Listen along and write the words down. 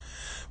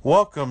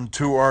Welcome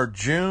to our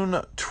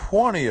June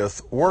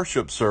 20th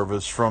worship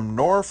service from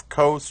North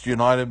Coast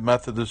United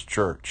Methodist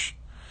Church.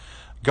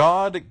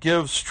 God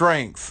gives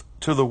strength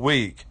to the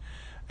weak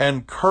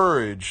and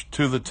courage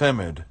to the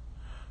timid,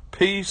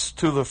 peace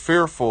to the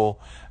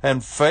fearful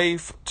and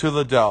faith to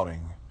the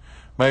doubting.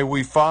 May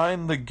we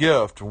find the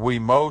gift we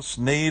most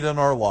need in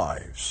our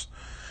lives.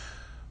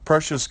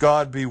 Precious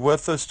God, be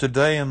with us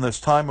today in this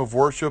time of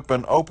worship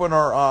and open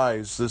our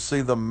eyes to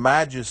see the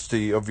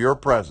majesty of your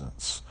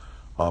presence.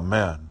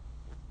 Amen.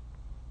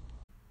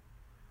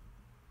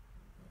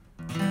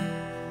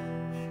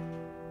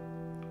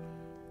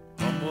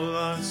 Humble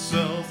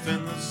thyself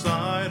in the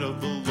sight of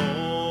the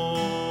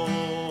Lord.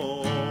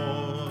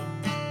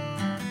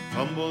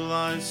 Humble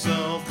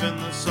thyself in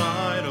the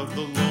sight of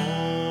the Lord.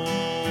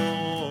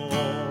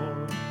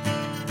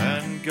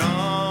 And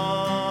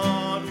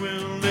God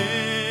will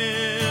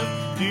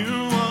lift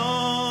you up.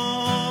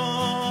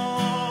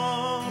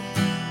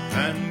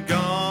 And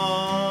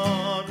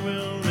God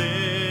will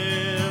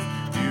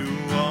lift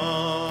you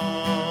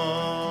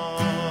up.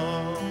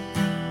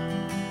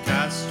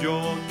 Cast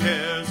your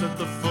cares at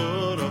the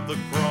foot of the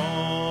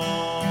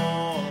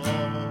cross.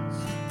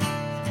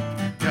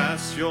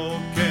 Cast your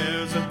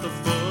cares at the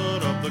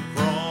foot of the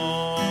cross.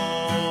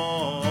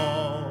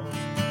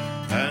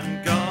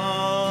 And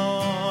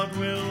God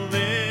will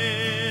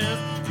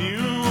lift you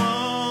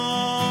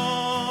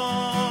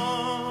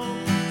up.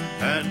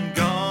 And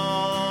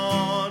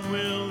God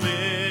will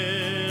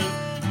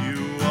lift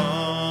you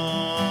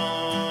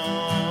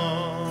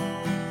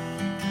up.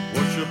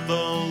 Worship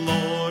the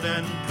Lord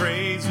and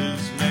praise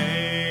his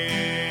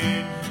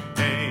name.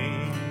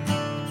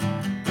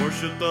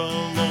 Worship the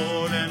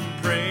Lord and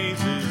praise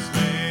his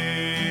name.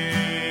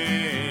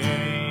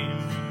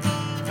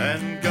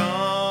 And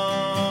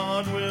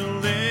God will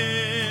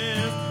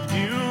lift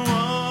you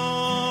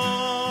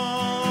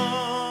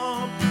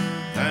up.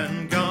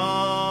 And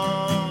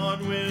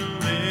God will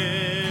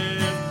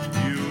lift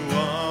you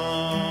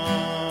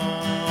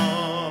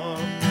up.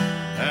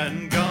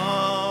 And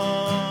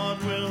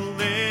God will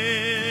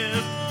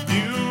lift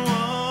you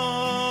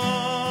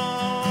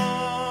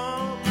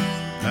up.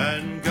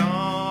 And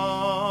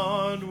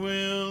God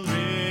will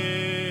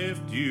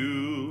lift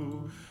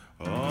you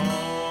up.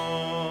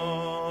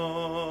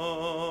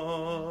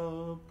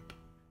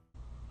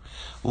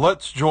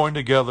 Let's join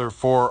together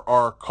for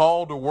our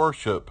call to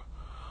worship.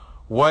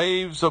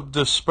 Waves of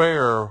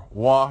despair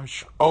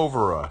wash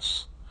over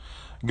us.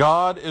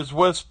 God is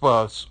with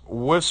us,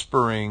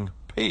 whispering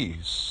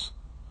peace.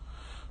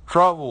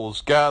 Troubles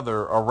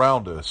gather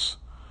around us.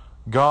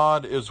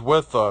 God is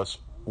with us,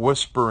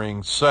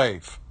 whispering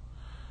safe.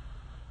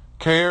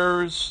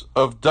 Cares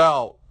of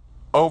doubt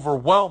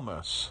overwhelm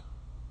us.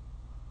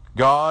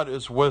 God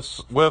is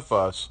with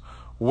us,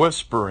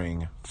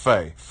 whispering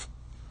faith.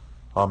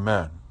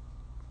 Amen.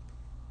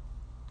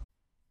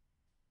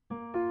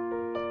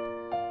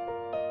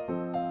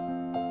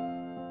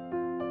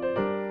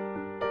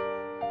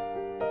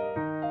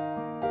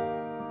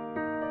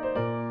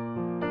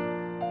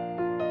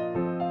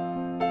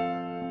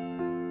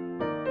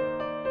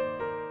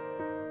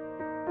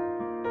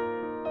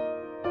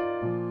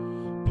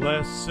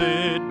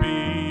 Blessed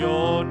be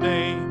your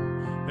name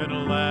in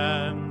a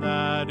land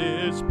that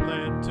is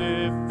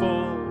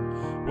plentiful,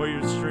 where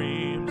your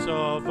streams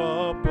of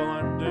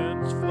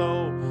abundance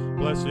flow.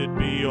 Blessed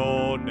be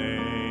your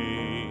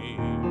name.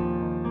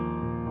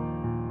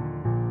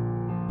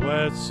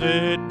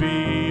 Blessed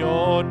be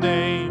your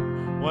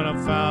name when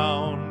I'm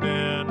found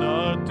in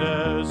a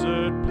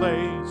desert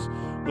place.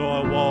 Though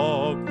I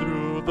walk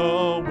through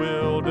the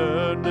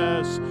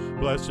wilderness,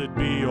 blessed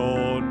be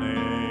your name.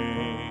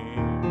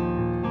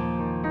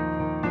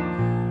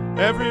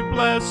 Every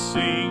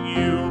blessing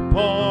you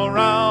pour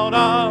out,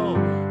 I'll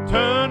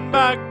turn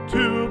back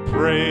to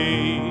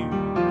praise.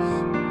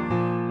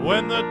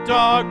 When the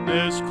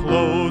darkness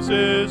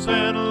closes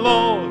in,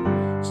 Lord,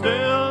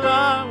 still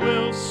I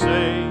will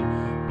say,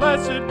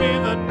 blessed be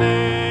the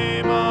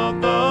name of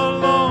the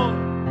Lord.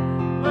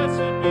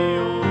 Blessed be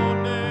your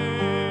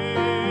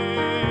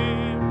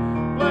name.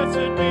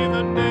 Blessed be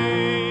the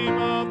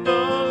name of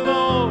the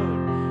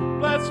Lord.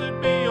 Blessed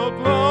be your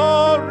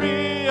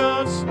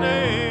glorious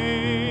name.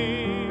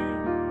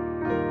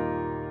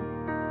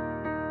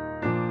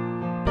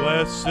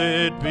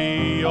 Blessed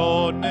be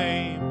your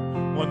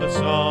name when the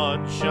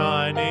sun's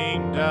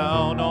shining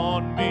down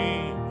on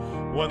me,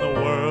 when the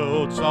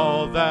world's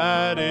all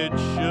that it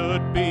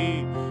should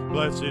be.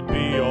 Blessed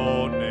be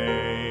your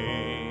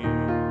name.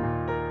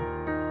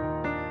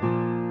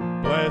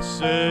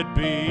 Blessed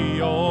be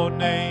your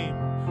name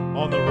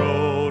on the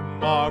road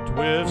marked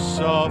with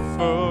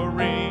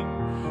suffering,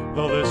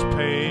 though there's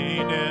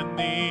pain in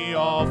the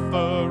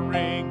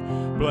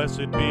offering.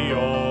 Blessed be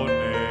your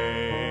name.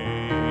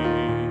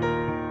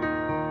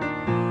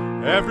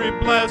 Every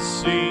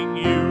blessing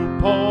you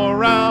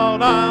pour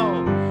out,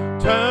 I'll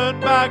turn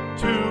back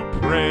to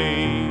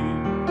praise.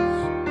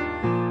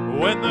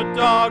 When the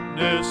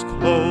darkness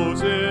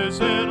closes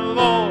in,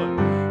 Lord,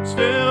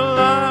 still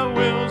I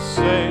will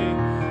say,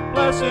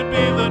 blessed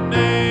be the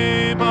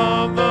name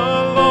of the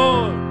Lord.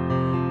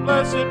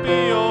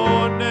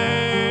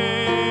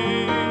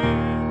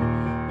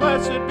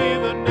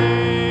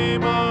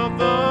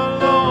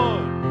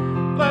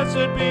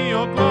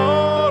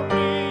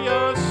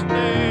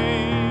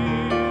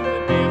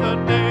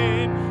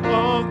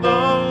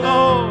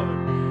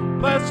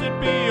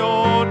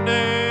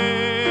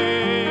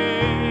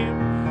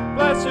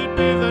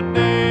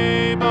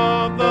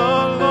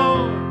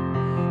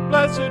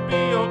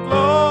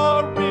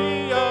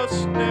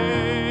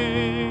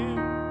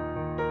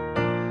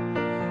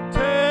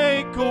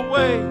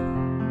 away.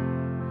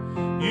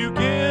 You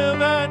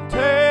give and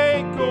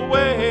take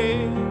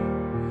away.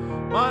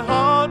 My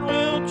heart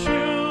will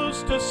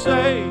choose to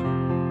say,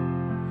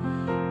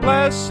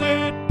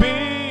 blessed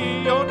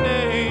be your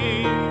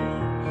name.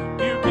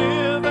 You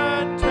give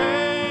and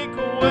take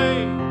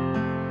away.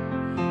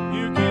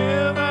 You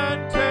give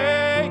and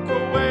take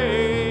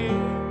away.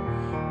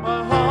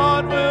 My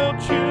heart will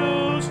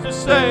choose to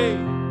say,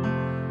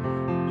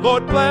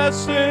 Lord,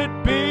 blessed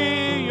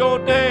be your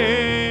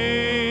name.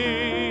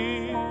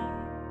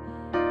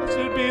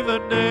 Blessed be the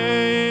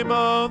name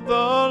of the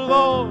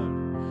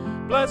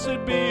Lord.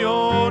 Blessed be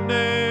your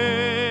name.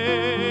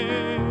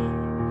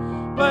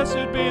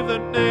 Blessed be the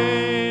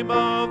name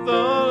of the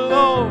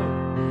Lord.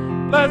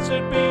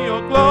 Blessed be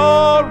your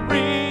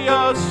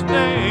glorious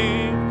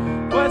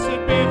name.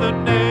 Blessed be the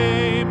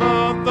name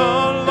of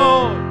the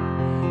Lord.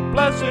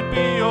 Blessed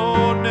be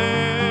your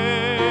name.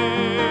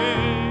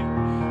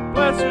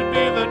 Blessed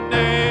be the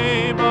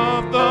name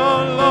of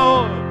the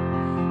Lord.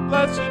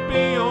 Blessed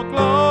be your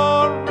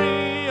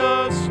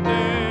glorious name.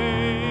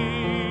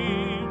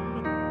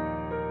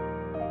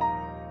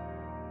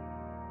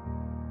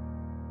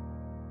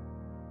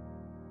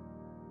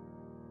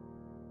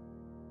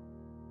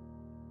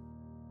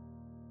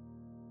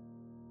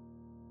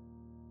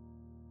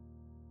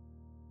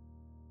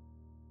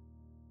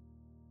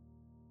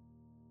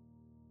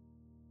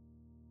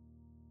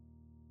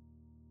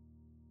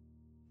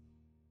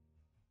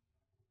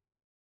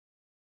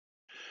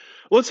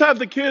 Let's have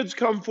the kids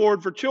come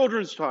forward for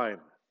children's time.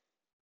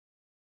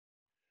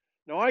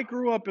 Now, I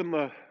grew up in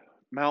the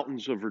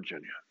mountains of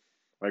Virginia.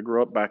 I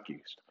grew up back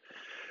east.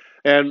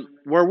 And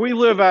where we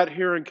live at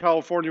here in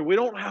California, we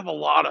don't have a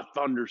lot of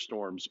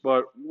thunderstorms,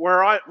 but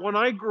when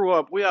I grew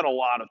up, we had a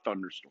lot of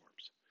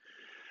thunderstorms.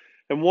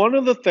 And one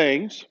of the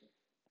things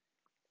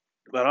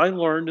that I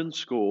learned in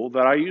school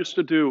that I used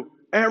to do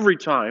every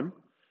time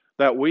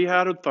that we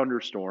had a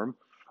thunderstorm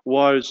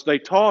was they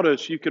taught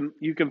us you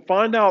can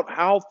find out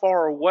how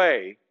far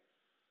away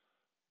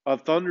a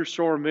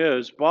thunderstorm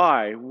is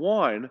by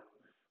one,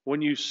 when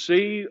you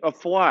see a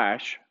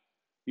flash,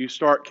 you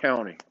start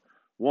counting.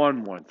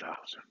 1,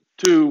 1,000,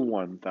 2,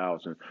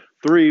 1,000,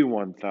 3,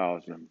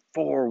 1,000,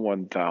 4,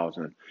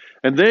 1,000.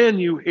 And then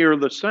you hear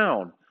the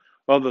sound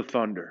of the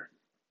thunder.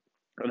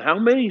 And how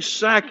many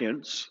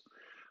seconds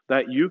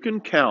that you can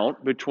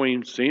count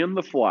between seeing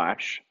the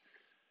flash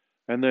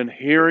and then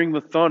hearing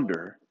the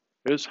thunder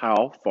is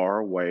how far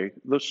away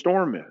the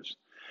storm is.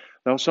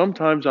 Now,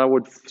 sometimes I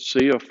would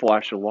see a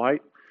flash of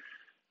light.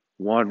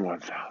 1,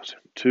 1,000,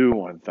 2,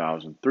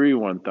 1,000, 3,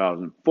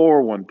 1,000,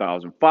 4,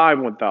 1,000, 5,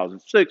 1,000,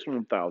 6,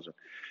 1,000.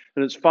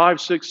 And it's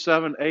 5, 6,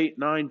 7, 8,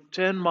 9,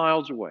 10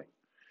 miles away.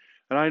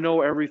 And I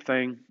know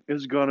everything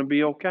is going to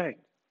be okay.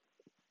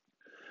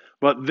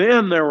 But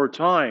then there were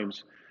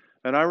times,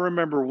 and I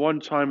remember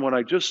one time when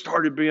I just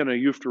started being a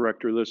youth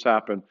director, this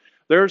happened.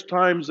 There's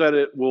times that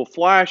it will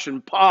flash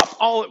and pop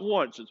all at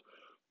once. It's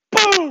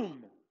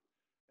boom!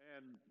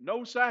 And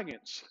no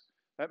seconds.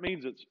 That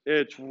means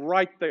it's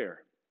right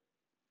there.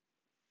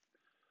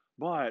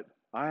 But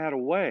I had a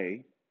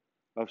way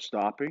of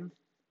stopping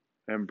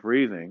and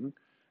breathing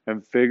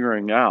and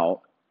figuring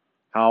out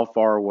how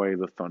far away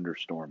the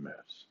thunderstorm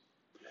is.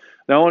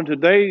 Now, in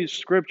today's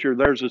scripture,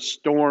 there's a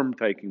storm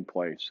taking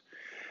place.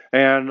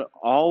 And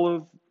all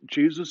of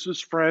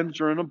Jesus'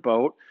 friends are in a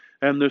boat,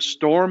 and this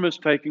storm is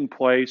taking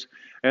place,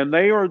 and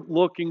they are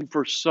looking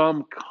for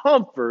some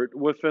comfort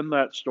within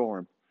that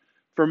storm.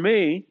 For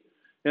me,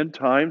 in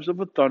times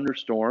of a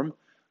thunderstorm,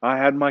 I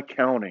had my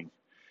counting.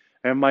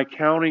 And my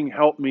counting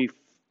helped me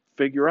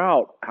figure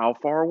out how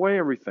far away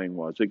everything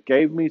was. It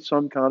gave me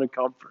some kind of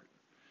comfort.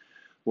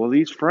 Well,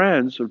 these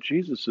friends of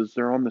Jesus's,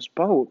 they're on this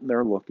boat and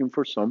they're looking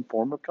for some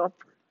form of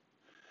comfort.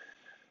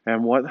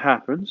 And what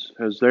happens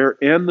is they're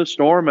in the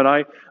storm, and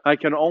I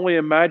can only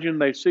imagine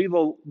they see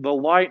the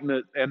light and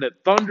it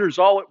thunders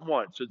all at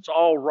once. It's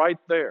all right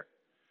there.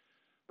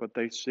 But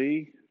they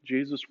see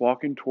Jesus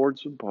walking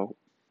towards the boat,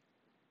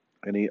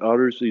 and he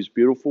utters these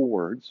beautiful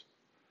words.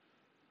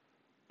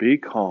 Be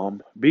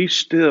calm, be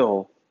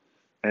still,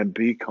 and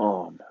be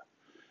calm.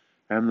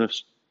 And the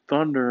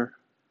thunder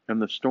and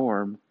the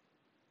storm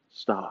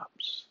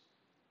stops.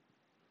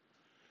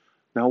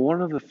 Now,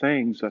 one of the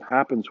things that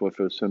happens with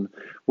us, and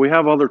we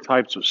have other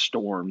types of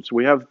storms.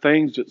 We have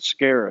things that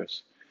scare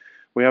us.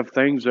 We have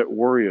things that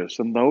worry us,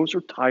 and those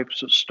are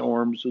types of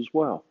storms as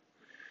well.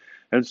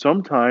 And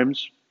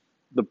sometimes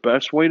the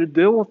best way to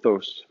deal with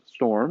those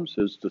storms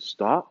is to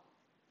stop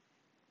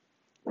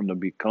and to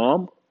be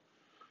calm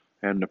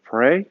and to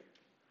pray,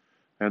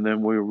 and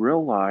then we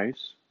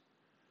realize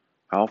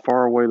how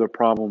far away the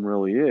problem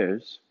really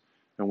is,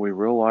 and we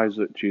realize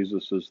that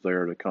Jesus is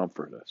there to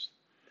comfort us.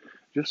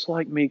 Just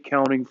like me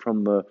counting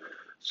from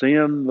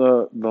seeing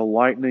the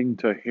lightning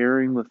to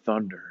hearing the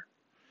thunder.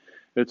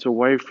 It's a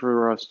way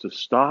for us to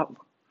stop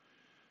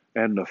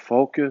and to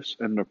focus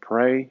and to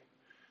pray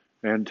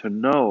and to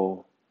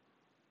know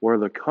where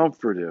the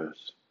comfort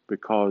is,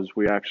 because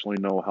we actually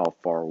know how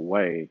far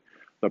away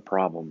the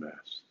problem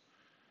is.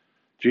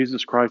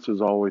 Jesus Christ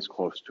is always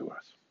close to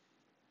us.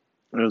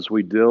 As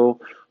we deal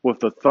with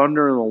the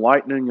thunder and the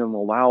lightning and the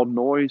loud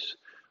noise,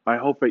 I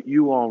hope that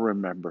you all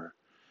remember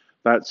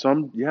that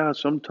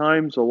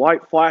sometimes the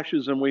light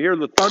flashes and we hear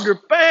the thunder,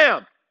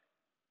 bam!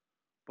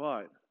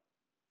 But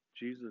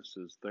Jesus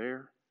is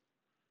there,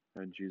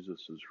 and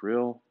Jesus is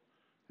real,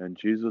 and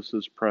Jesus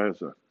is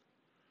present,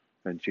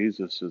 and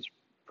Jesus is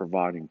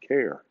providing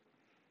care,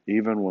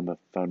 even when the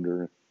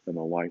thunder and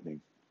the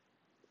lightning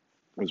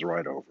is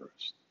right over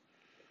us.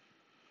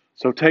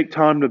 So take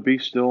time to be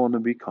still and to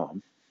be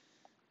calm,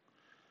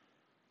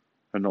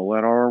 and to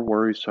let our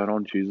worries set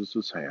on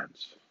Jesus'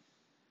 hands,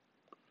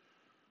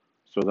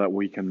 so that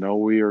we can know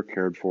we are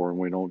cared for and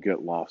we don't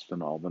get lost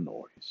in all the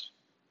noise.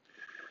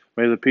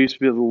 May the peace of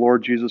the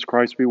Lord Jesus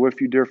Christ be with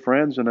you, dear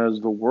friends, and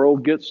as the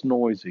world gets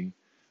noisy,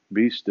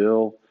 be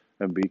still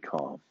and be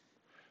calm.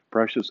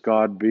 Precious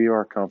God, be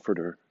our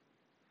comforter.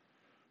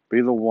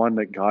 Be the one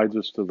that guides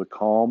us to the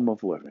calm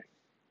of living.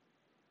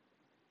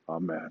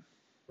 Amen.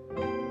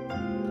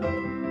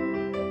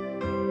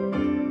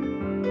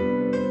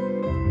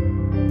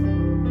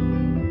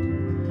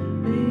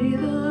 May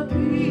the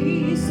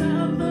peace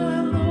of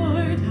the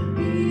Lord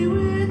be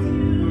with you.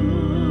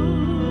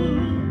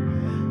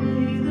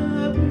 May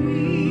the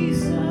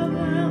peace of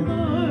the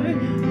Lord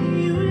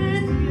be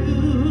with you.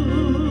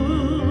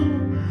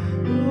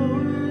 Though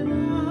we're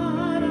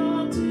not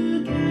all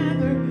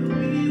together,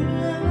 we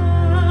will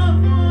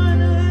love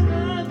one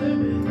another.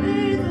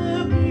 May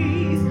the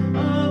peace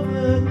of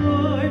the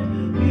Lord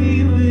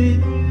be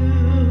with you.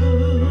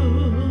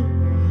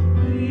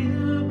 May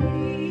the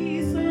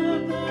peace of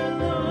the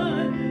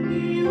Lord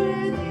be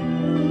with you.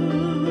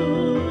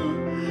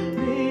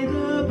 May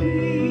the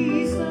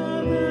peace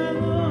of the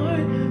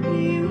Lord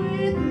be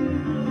with you.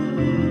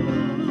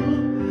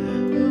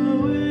 Though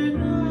we're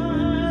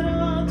not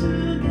all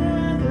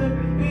together,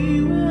 we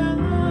will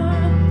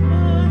love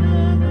one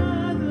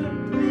another.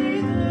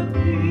 May the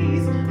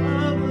peace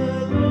of the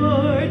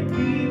Lord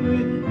be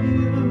with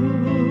you.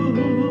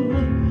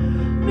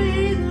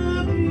 May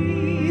the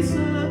peace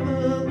of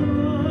the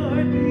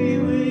Lord be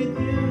with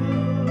you.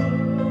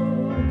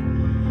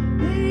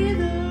 May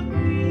the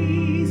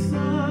peace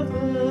of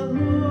the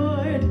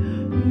Lord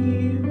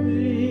be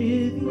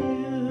with you.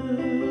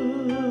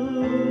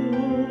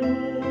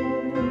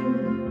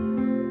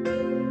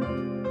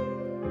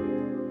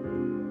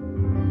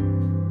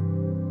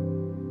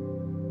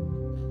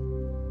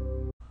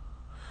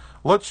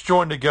 Let's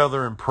join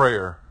together in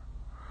prayer.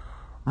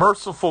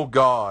 Merciful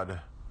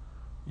God,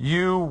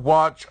 you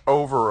watch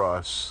over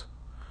us.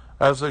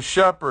 As a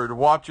shepherd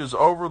watches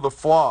over the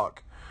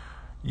flock,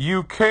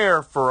 you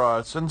care for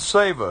us and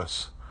save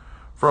us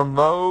from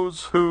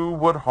those who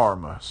would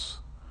harm us.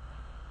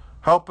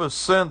 Help us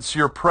sense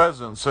your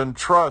presence and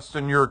trust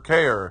in your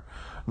care,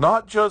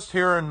 not just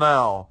here and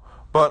now,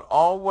 but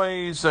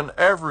always and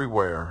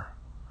everywhere.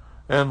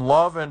 In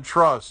love and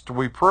trust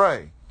we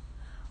pray.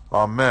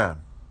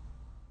 Amen.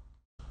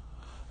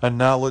 And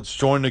now let's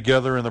join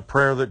together in the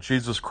prayer that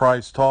Jesus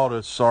Christ taught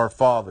us. Our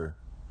Father,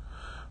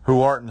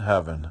 who art in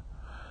heaven,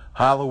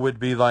 hallowed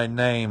be thy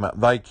name.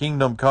 Thy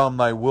kingdom come,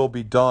 thy will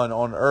be done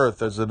on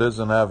earth as it is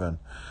in heaven.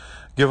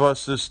 Give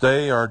us this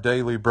day our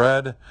daily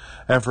bread,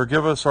 and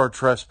forgive us our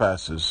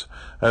trespasses,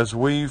 as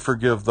we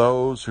forgive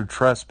those who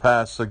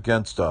trespass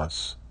against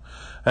us.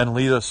 And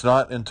lead us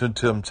not into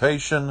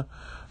temptation,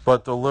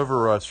 but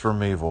deliver us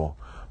from evil.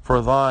 For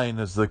thine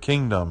is the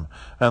kingdom,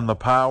 and the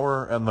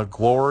power, and the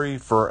glory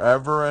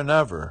forever and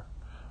ever.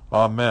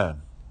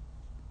 Amen.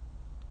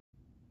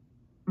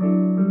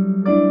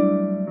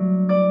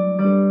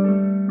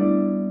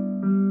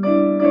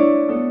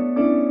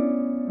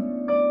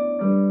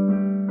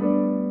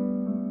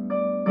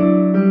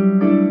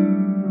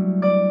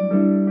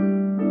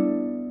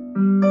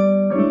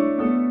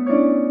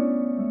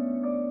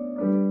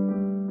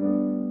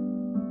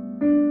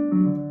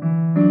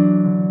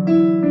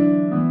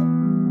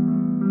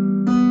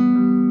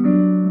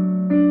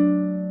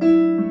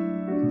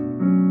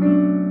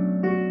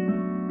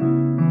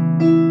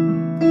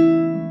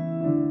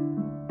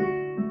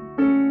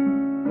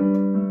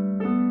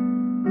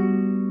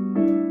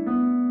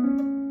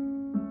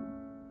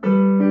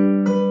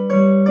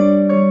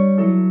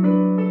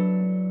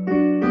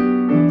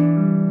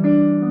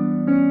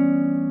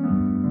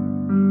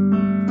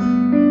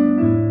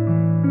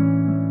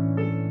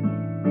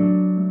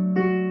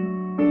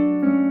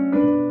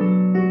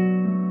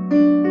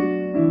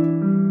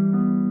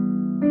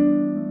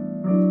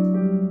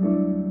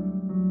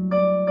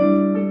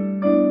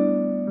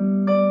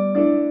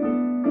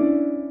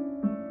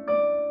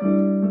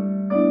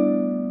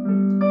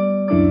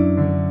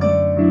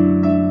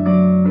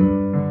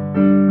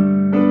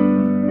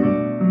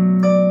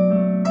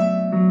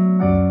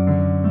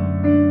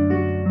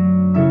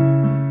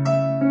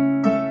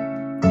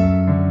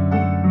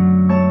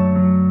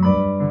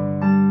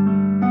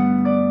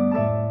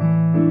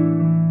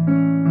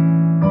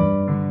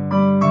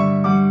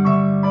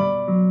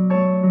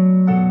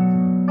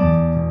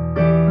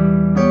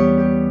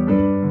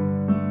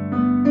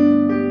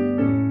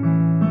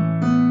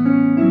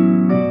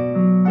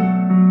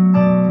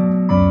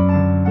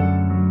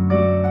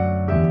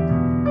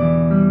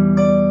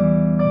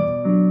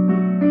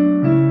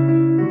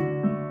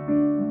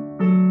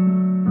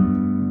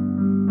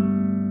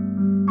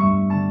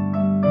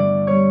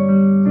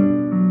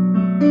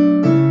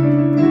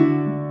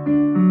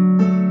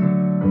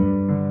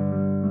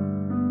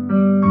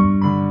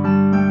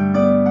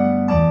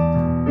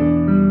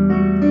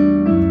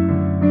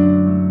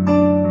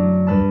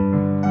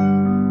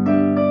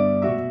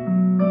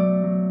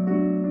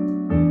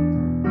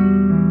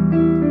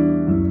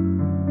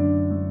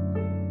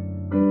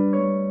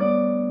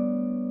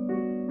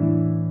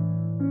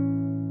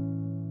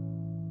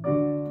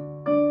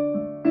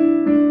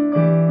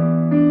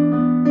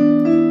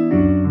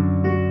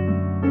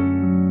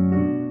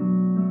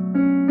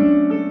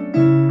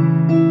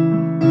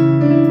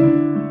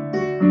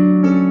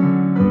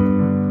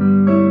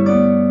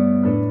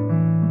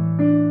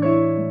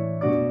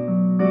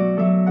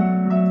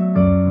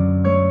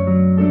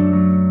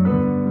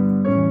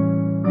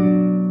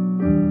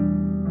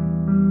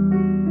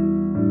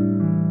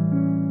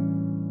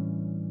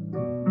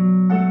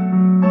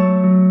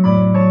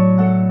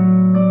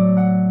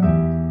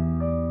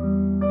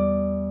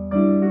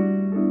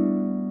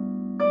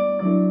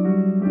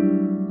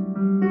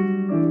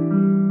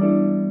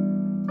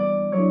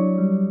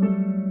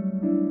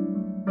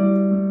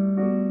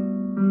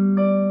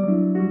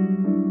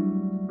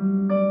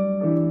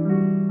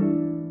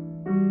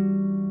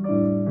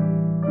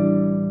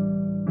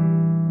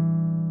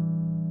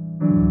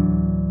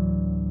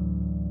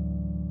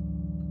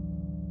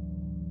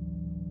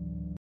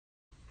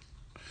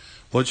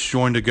 Let's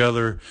join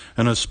together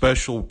in a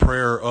special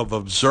prayer of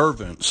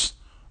observance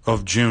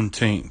of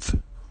Juneteenth.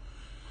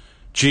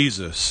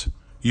 Jesus,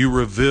 you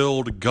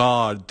revealed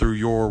God through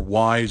your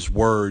wise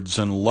words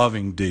and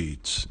loving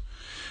deeds.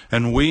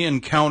 And we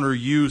encounter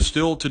you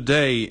still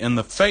today in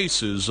the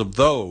faces of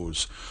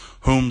those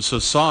whom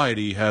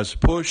society has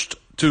pushed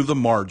to the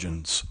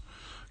margins.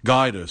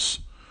 Guide us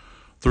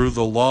through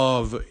the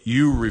love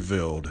you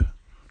revealed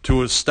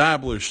to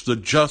establish the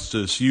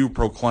justice you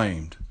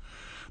proclaimed,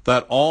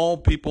 that all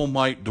people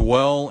might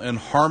dwell in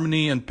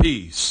harmony and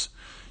peace,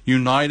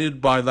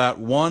 united by that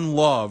one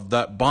love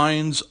that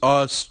binds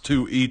us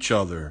to each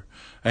other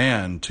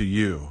and to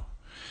you.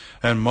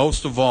 And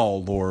most of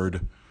all,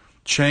 Lord,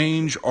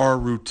 change our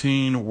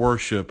routine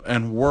worship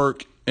and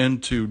work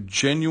into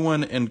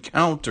genuine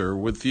encounter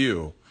with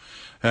you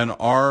and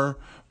our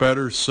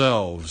better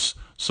selves,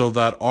 so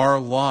that our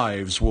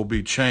lives will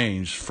be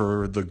changed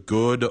for the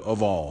good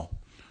of all.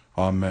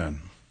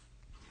 Amen.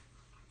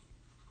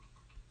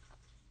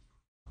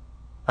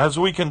 As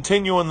we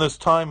continue in this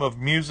time of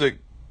music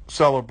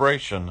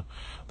celebration,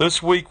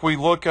 this week we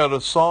look at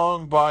a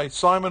song by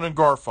Simon and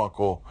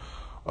Garfunkel,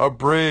 A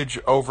Bridge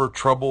Over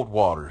Troubled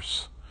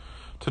Waters.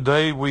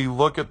 Today we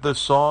look at this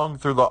song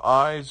through the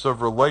eyes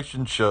of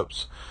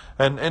relationships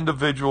and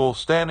individuals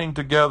standing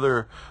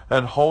together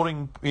and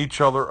holding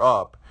each other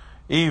up,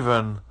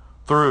 even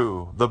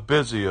through the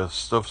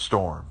busiest of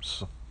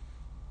storms.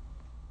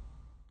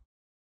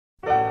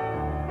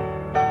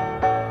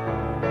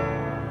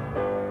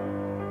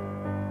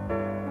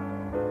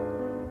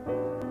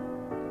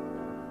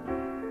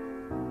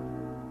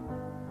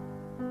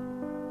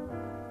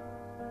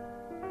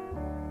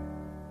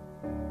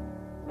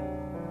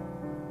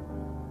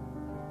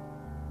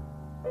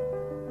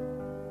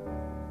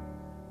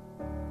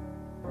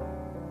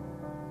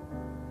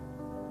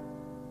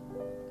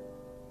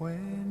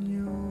 When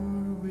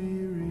you're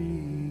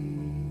weary,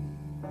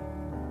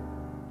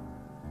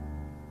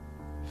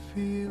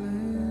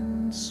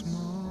 feeling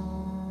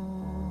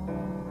small,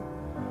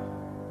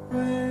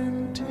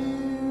 when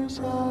tears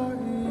are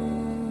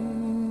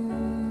in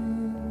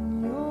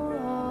your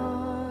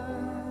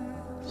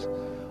eyes,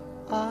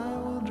 I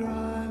will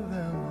dry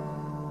them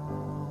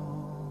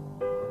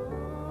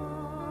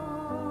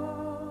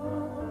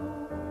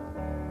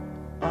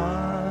all.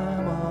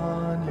 I'm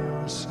on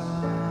your side.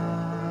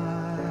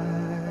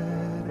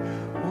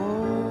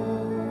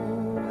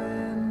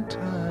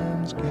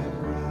 Get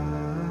rough,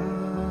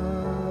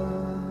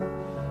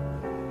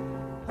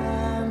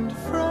 and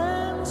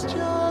friends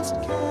just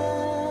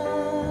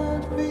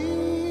can't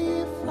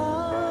be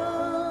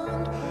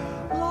found,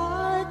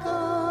 like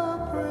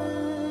a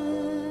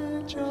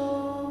bridge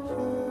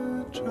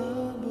over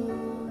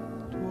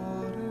troubled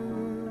water.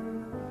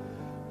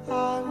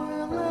 I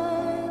will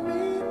lay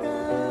me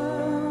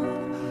down,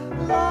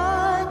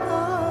 like a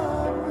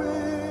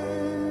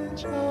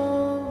bridge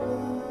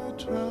over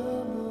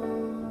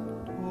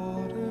troubled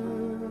water.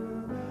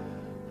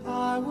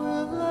 I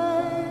will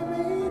lay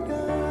me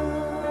down.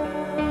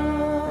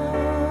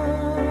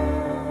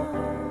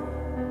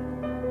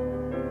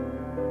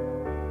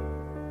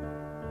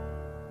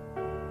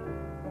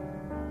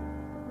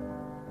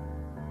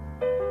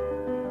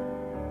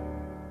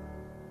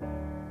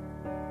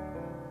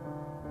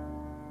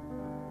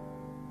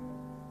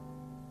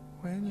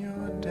 When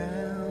you're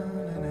down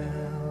and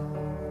out,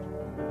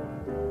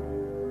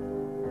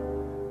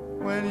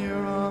 when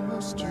you're on the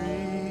street,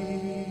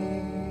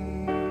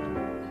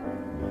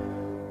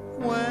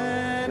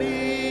 when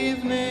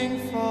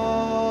evening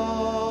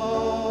falls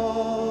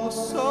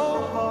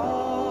so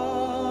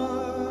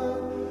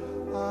hard,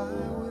 I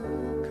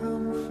will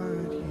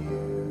comfort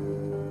you.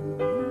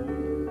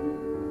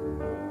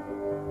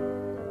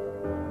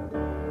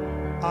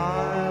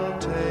 I'll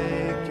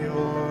take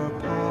your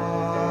part.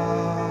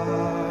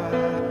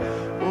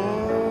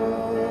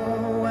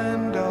 Oh,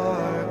 when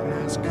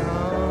darkness comes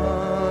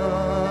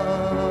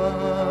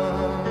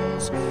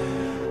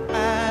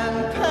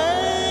and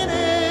pain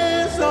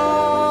is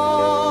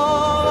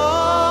all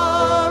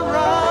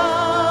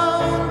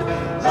around,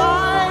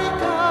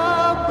 like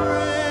a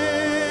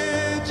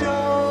bridge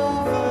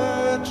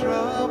over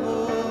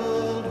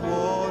troubled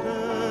water,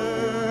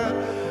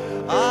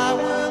 I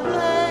will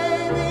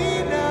lay me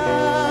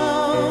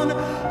down,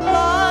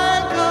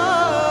 like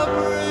a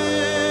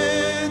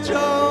bridge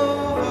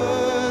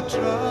over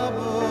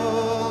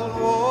troubled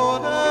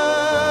water.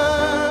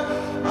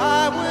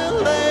 I will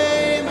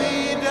lay me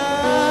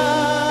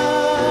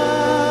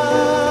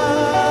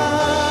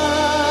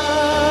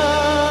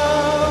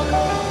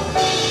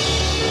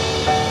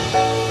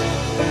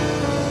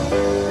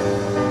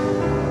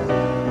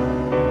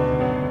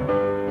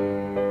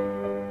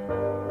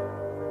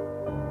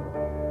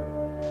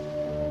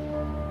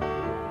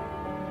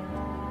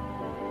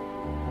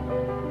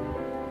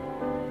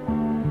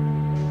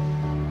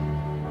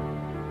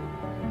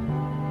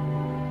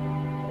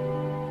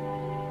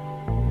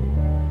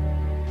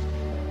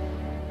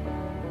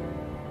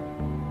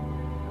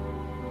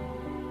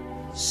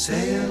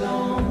Sail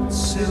on,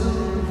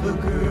 silver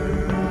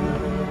girl,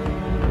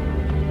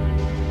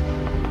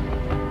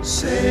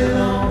 sail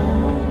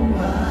on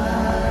by.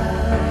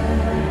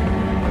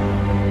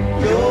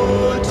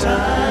 Your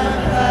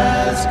time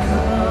has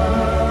come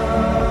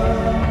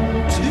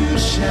to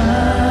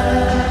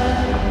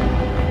shine.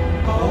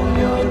 All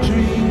your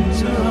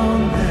dreams are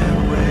on their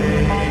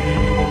way.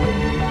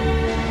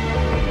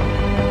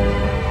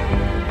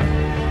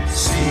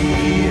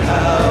 See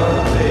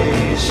how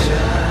they shine.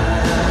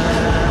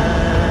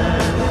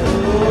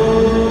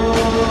 Oh,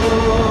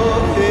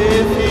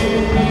 if you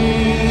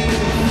need a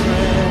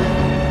friend,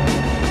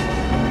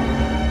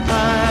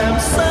 I'm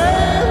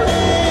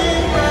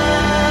sailing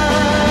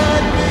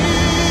right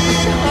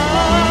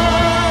behind,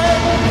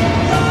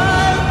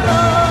 like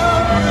a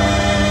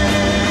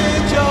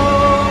bridge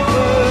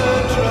over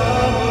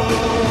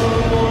troubled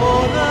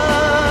water.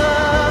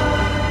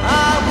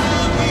 I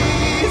will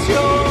ease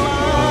your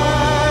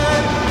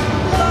mind,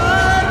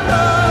 like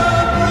a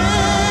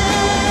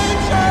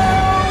bridge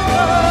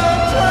over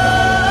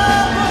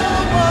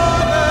troubled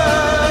water.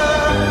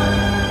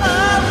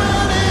 I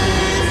will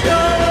ease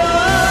your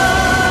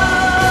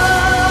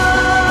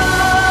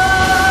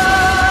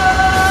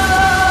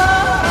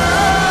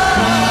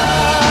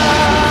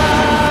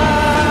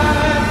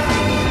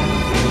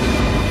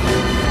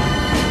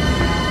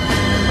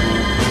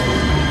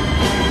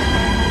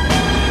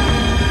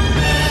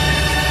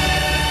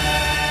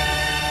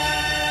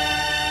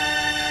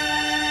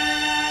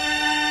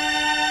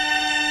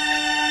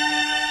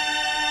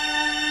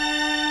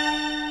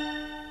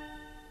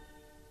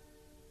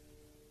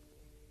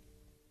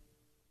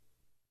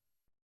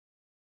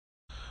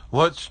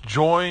Let's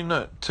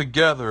join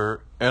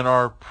together in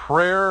our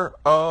prayer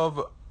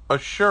of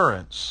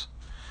assurance.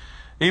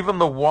 Even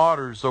the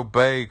waters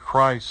obey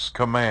Christ's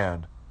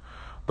command.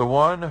 The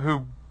one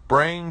who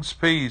brings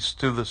peace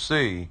to the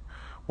sea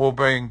will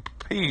bring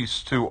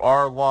peace to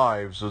our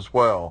lives as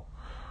well.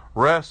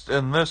 Rest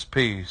in this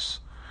peace,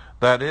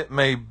 that it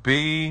may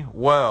be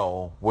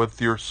well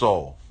with your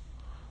soul.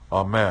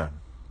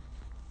 Amen.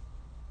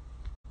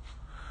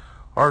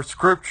 Our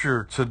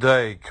scripture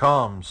today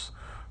comes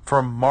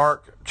from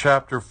Mark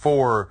chapter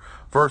 4,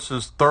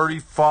 verses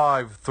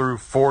 35 through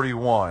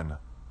 41.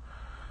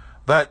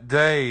 That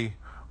day,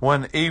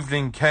 when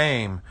evening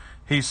came,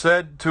 he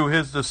said to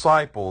his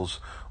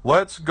disciples,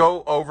 "Let's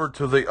go over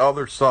to the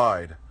other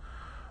side."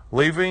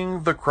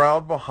 Leaving the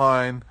crowd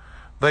behind,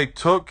 they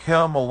took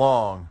him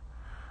along,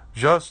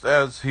 just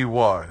as he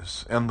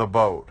was, in the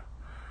boat.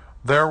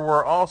 There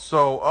were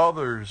also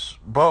others'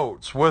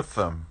 boats with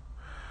them.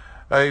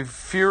 A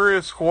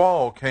furious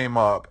squall came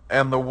up,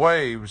 and the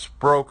waves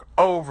broke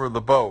over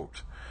the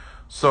boat,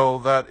 so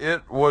that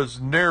it was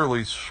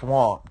nearly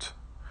swamped.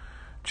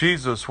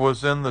 Jesus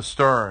was in the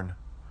stern,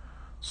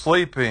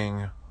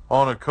 sleeping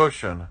on a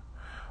cushion.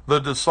 The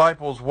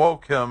disciples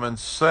woke him and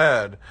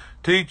said,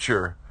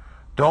 "Teacher,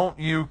 don't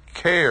you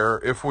care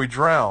if we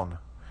drown?"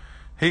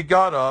 He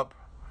got up,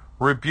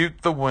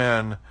 rebuked the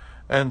wind,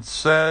 and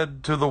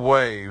said to the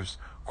waves,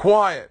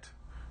 "Quiet,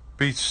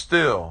 be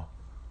still."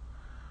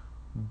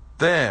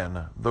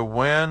 Then the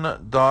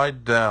wind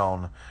died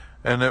down,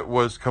 and it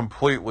was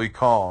completely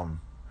calm.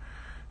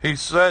 He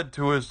said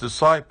to his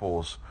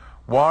disciples,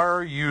 "Why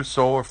are you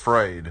so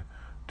afraid?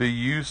 Do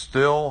you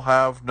still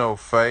have no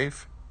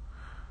faith?"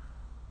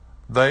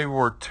 They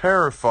were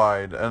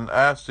terrified and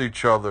asked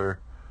each other,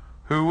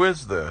 "Who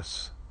is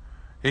this?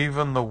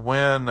 Even the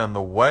wind and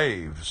the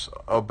waves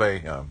obey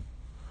him."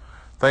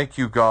 Thank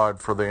you, God,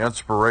 for the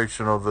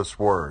inspiration of this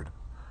word.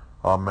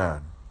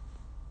 Amen.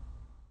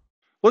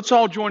 Let's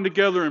all join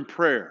together in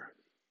prayer.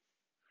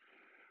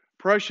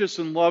 Precious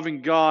and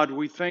loving God,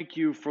 we thank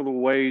you for the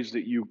ways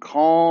that you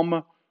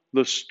calm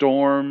the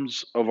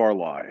storms of our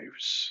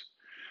lives,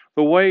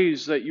 the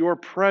ways that your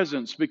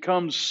presence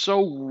becomes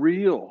so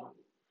real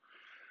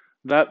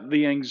that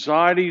the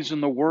anxieties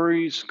and the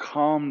worries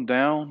calm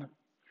down,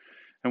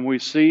 and we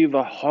see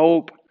the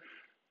hope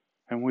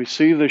and we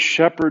see the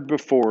shepherd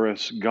before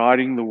us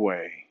guiding the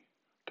way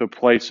to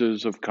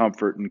places of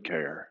comfort and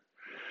care.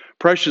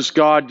 Precious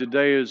God,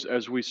 today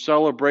as we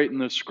celebrate in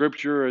the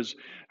scripture,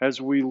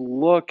 as we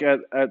look at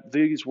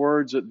these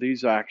words, at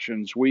these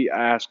actions, we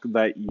ask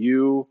that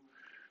you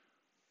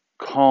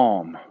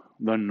calm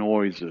the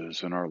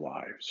noises in our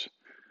lives.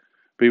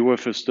 Be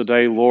with us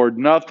today, Lord.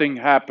 Nothing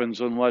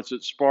happens unless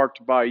it's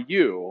sparked by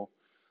you.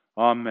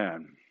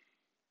 Amen.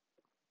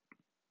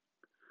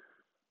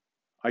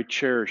 I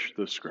cherish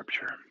the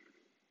scripture.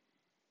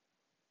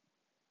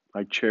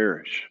 I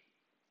cherish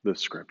the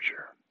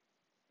scripture.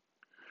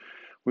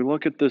 We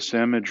look at this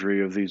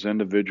imagery of these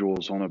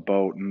individuals on a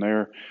boat, and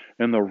they're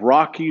in the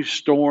rocky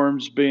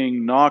storms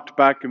being knocked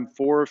back and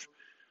forth,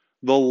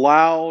 the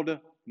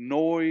loud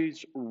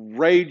noise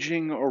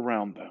raging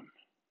around them,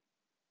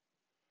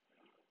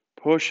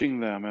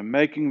 pushing them and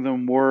making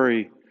them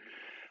worry,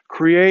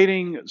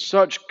 creating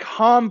such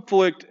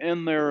conflict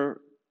in their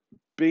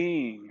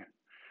being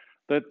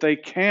that they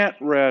can't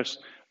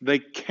rest, they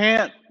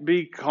can't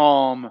be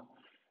calm.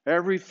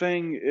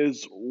 Everything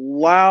is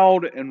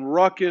loud and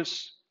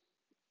ruckus.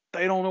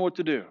 They don't know what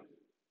to do.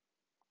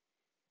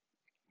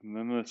 And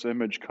then this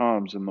image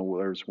comes, and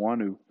there's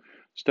one who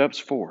steps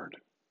forward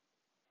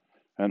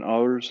and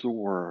utters the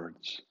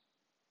words,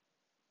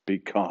 "Be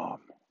calm.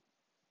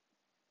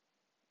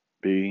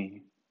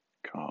 Be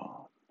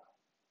calm."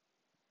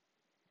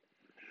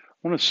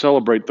 I want to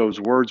celebrate those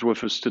words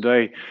with us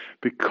today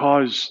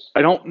because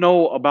I don't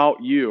know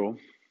about you,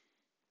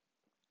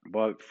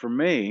 but for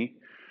me,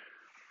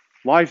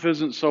 life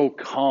isn't so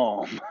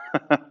calm.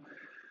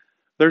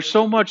 There's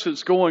so much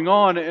that's going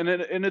on,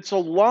 and it's a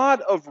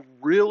lot of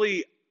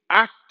really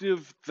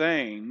active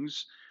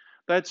things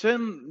that's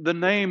in the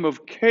name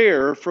of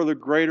care for the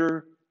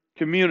greater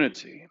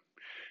community.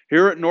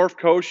 Here at North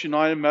Coast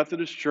United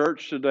Methodist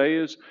Church,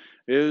 today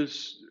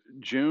is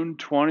June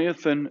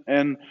 20th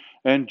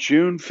and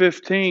June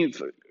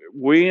 15th.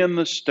 We in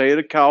the state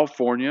of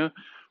California,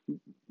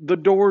 the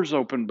doors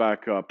open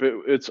back up.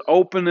 It's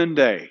opening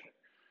day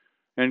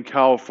in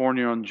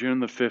California on June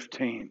the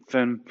 15th.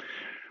 And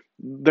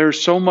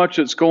there's so much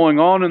that's going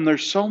on, and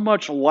there's so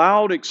much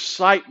loud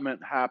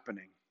excitement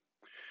happening.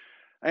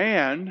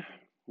 And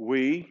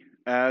we,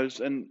 as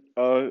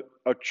a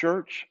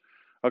church,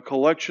 a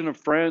collection of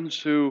friends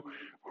who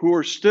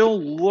are still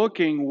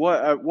looking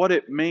at what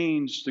it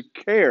means to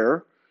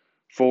care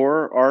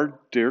for our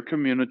dear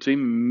community,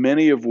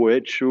 many of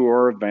which who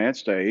are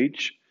advanced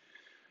age,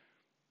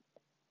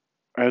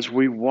 as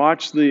we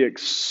watch the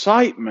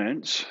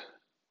excitement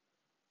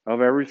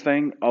of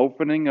everything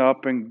opening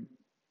up and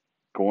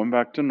going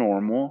back to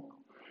normal,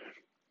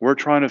 we're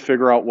trying to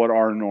figure out what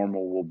our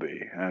normal will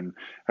be. And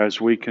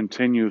as we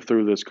continue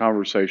through this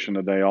conversation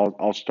today,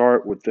 I'll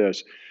start with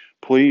this.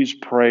 Please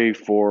pray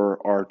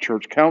for our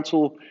church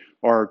council,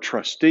 our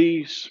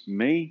trustees,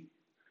 me,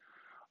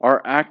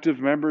 our active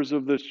members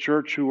of this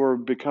church who are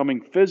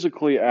becoming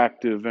physically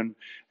active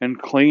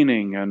and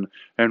cleaning and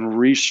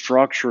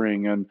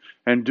restructuring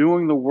and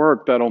doing the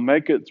work that'll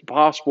make it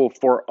possible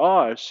for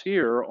us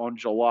here on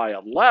July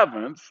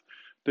 11th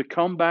to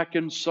come back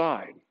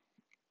inside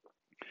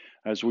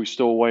as we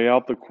still weigh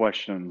out the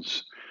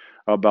questions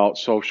about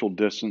social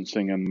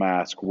distancing and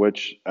mask,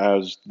 which,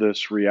 as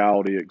this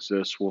reality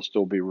exists, will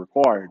still be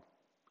required.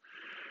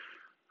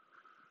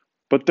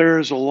 But there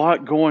is a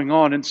lot going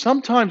on, and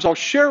sometimes I'll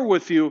share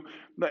with you,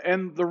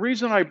 and the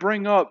reason I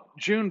bring up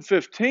June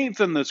 15th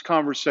in this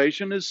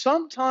conversation is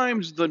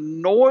sometimes the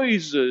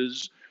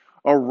noises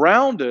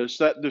around us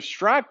that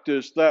distract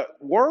us, that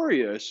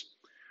worry us,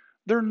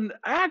 they're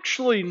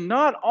actually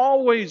not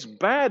always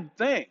bad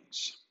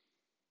things.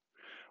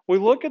 We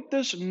look at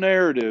this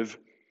narrative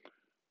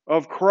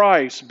of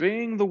Christ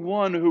being the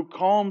one who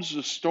calms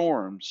the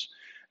storms.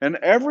 And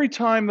every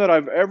time that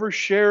I've ever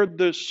shared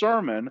this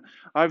sermon,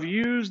 I've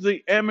used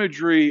the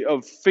imagery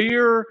of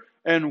fear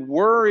and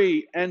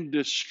worry and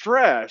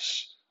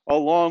distress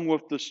along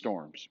with the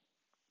storms,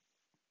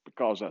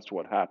 because that's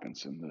what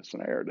happens in this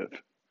narrative.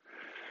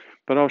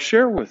 But I'll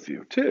share with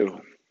you too,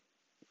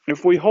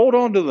 if we hold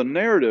on to the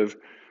narrative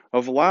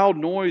of loud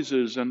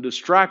noises and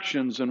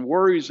distractions and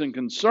worries and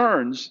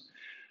concerns,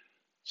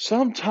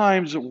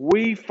 sometimes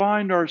we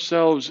find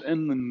ourselves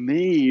in the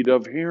need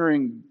of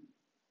hearing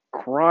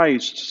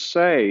Christ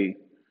say,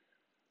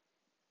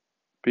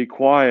 "Be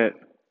quiet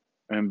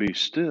and be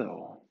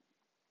still."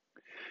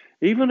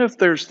 Even if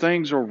there's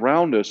things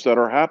around us that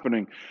are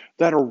happening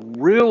that are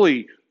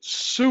really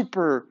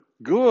super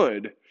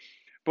good,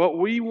 but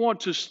we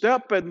want to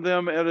step in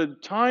them at a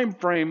time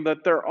frame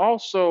that they're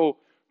also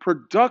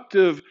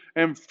productive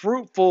and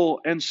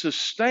fruitful and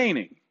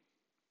sustaining.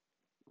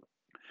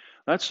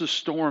 That's the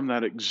storm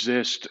that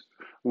exists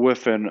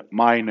within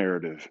my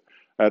narrative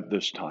at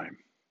this time.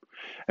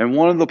 And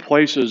one of the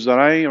places that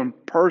I am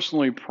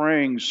personally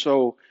praying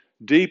so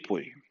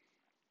deeply,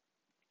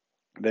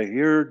 to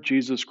hear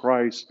Jesus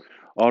Christ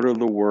utter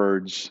the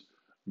words,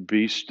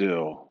 "Be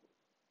still,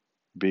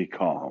 be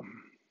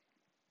calm."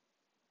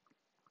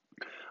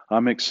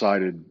 I'm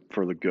excited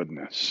for the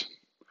goodness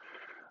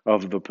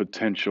of the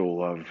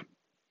potential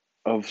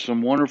of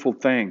some wonderful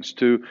things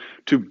to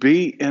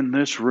be in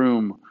this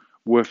room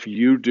with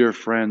you, dear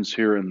friends,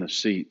 here in the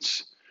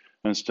seats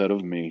instead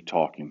of me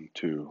talking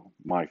to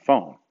my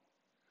phone.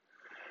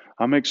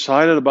 I'm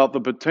excited about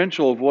the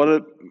potential of what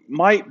it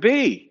might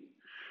be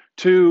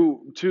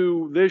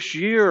to this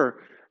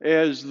year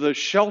as the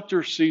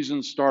shelter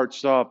season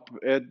starts up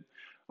in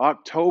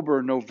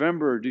October,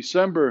 November,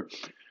 December,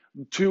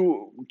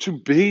 to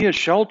be a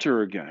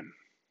shelter again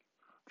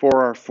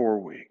for our 4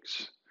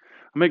 weeks.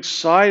 I'm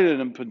excited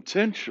and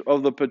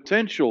the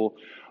potential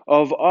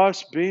of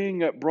us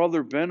being at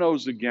Brother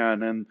Benno's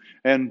again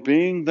and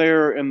being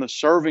there in the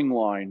serving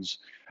lines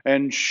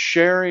and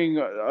sharing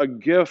a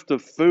gift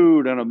of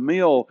food and a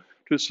meal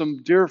to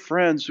some dear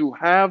friends who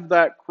have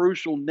that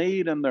crucial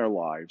need in their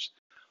lives.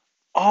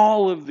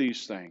 All of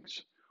these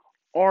things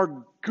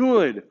are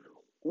good,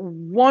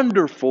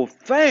 wonderful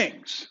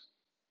things.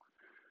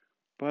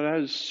 But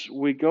as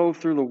we go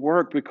through the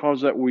work,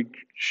 because that we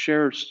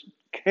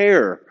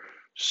care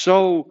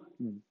so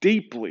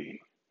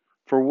deeply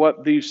for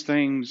what these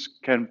things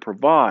can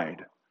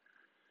provide,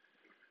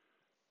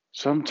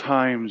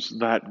 sometimes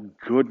that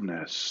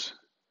goodness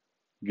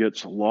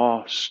gets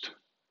lost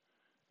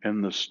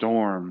in the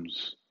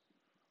storms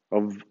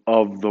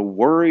of the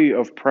worry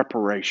of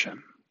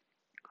preparation.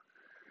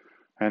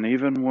 And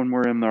even when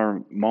we're in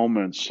our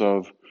moments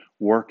of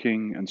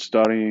working and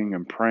studying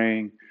and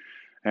praying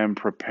and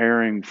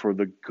preparing for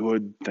the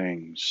good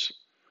things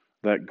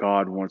that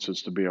God wants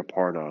us to be a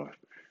part of,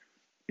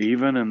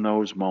 even in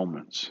those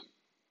moments,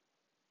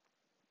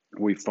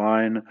 we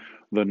find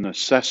the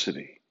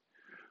necessity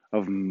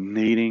of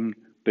needing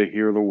to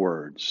hear the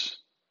words,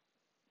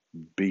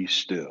 be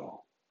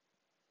still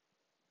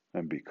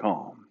and be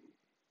calm.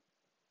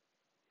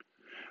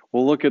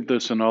 We'll look at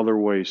this in other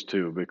ways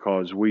too,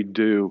 because we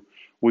do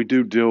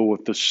deal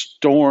with the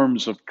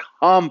storms of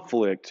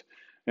conflict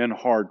and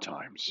hard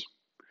times.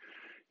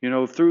 You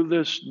know, through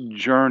this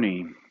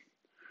journey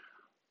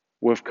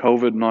with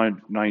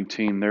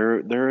COVID-19,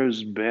 there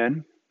has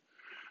been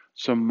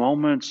some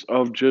moments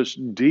of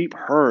just deep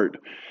hurt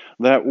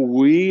that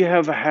we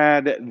have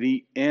had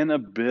the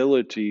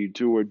inability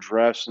to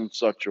address in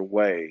such a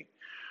way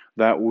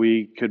that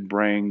we could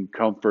bring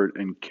comfort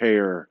and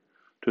care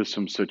to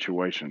some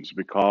situations.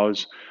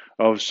 Because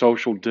of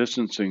social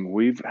distancing,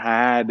 we've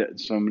had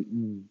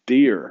some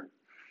dear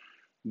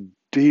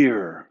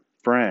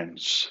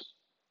friends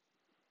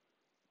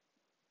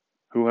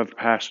who have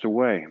passed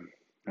away.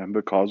 And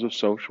because of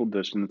social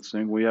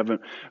distancing, we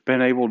haven't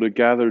been able to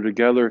gather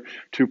together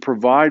to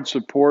provide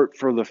support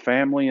for the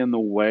family in the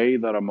way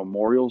that a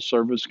memorial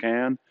service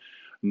can,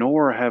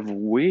 nor have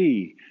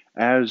we,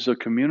 as a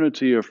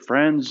community of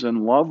friends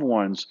and loved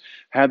ones,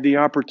 had the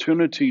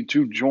opportunity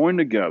to join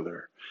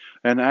together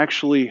and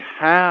actually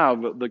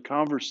have the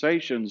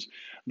conversations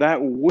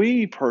that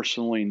we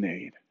personally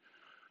need,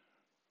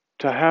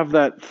 to have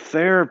that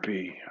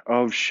therapy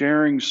of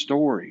sharing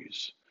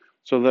stories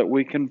so that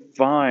we can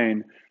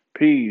find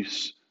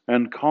peace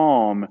and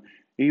calm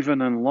even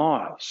in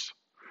loss.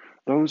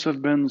 Those have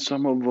been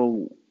some of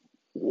the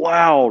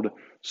loud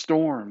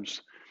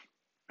storms.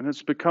 And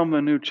it's become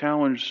a new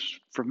challenge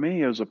for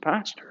me as a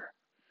pastor.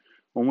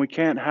 When we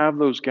can't have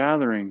those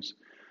gatherings,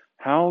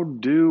 how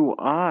do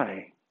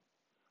I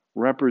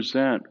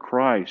represent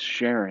Christ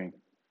sharing,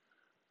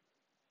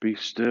 be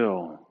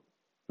still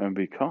and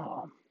be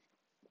calm?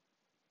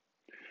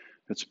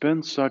 It's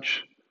been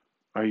such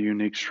a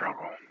unique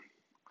struggle.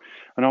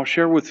 And I'll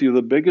share with you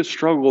the biggest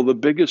struggle, the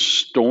biggest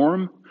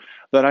storm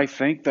that I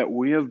think that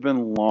we have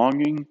been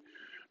longing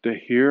to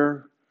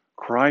hear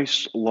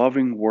Christ's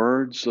loving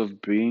words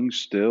of being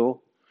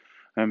still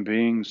and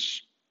being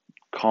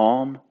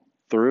calm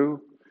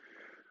through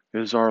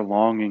is our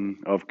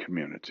longing of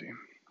community.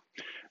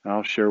 And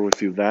I'll share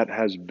with you that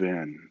has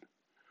been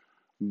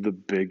the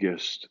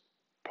biggest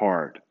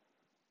part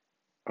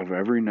of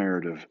every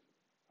narrative,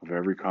 of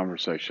every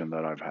conversation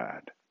that I've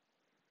had.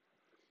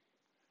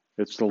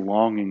 It's the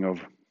longing of,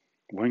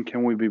 when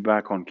can we be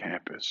back on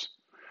campus?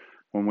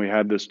 When we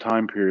had this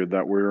time period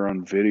that we were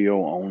on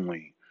video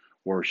only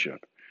worship.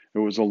 It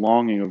was a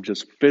longing of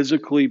just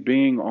physically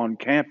being on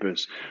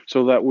campus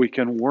so that we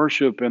can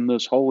worship in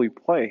this holy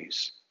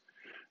place.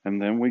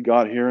 And then we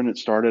got here and it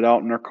started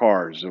out in our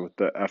cars with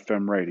the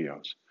FM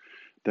radios.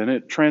 Then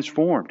it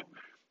transformed.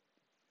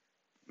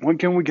 When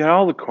can we get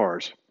out of the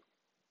cars?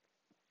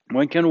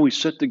 When can we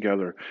sit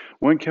together?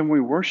 When can we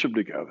worship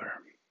together?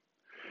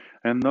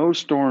 And those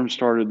storms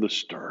started to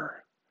stir.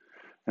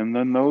 And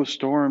then those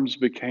storms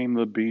became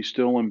the be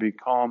still and be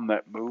calm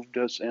that moved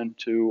us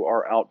into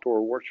our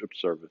outdoor worship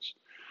service,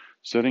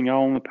 sitting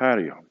out on the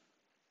patio.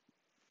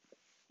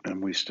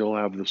 And we still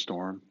have the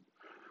storm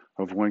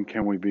of when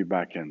can we be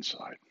back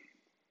inside.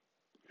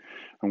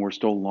 And we're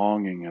still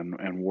longing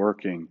and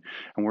working.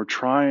 And we're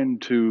trying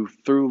to,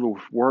 through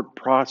the work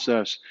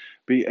process,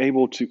 be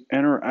able to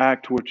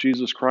interact with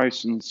Jesus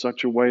Christ in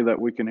such a way that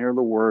we can hear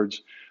the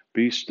words,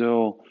 be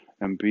still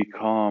and be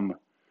calm.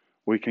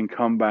 We can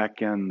come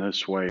back in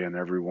this way and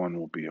everyone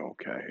will be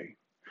okay.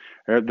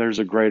 There's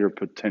a greater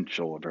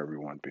potential of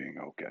everyone being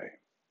okay.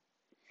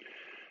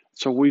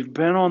 So we've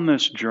been on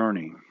this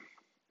journey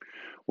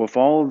with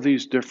all of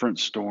these different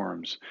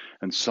storms.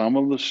 And some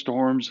of the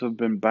storms have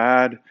been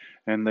bad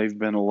and they've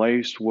been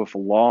laced with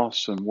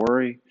loss and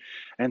worry.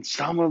 And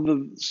some of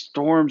the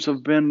storms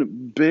have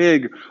been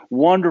big,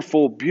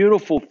 wonderful,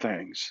 beautiful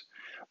things.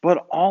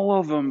 But all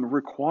of them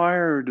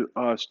required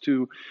us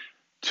to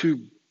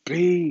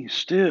be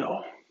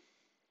still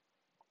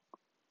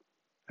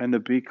and to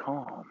be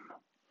calm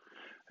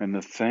and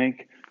to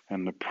think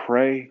and to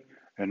pray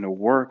and to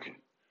work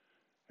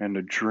and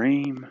to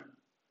dream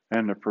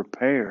and to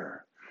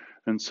prepare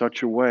in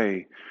such a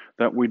way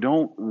that we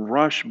don't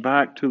rush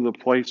back to the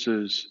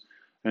places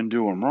and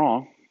do them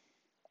wrong,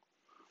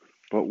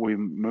 but we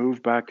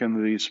move back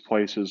into these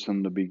places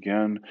and to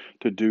begin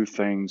to do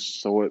things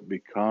so it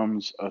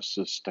becomes a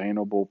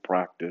sustainable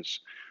practice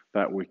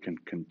that we can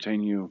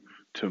continue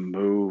to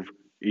move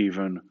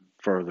even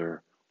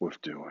further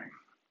with doing.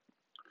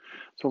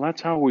 So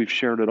that's how we've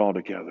shared it all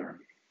together.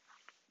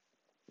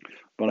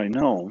 But I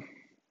know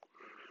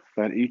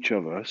that each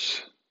of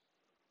us,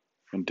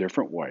 in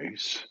different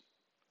ways,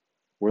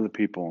 we're the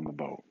people on the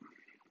boat.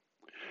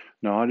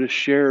 Now, I just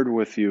shared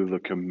with you the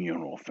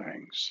communal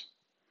things.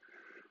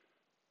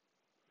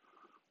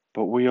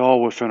 But we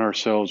all within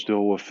ourselves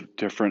deal with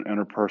different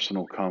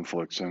interpersonal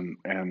conflicts,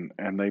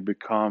 and they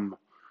become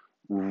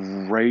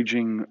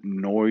raging,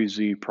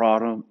 noisy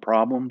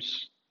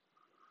problems,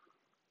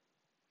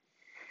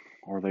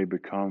 or they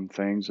become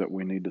things that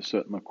we need to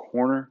sit in the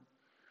corner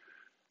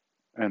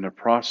and to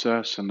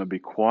process and to be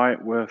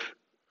quiet with,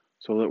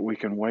 so that we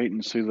can wait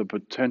and see the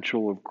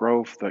potential of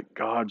growth that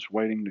God's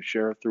waiting to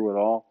share through it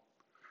all.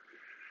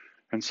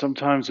 And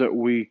sometimes that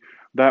we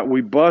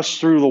bust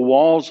through the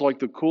walls like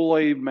the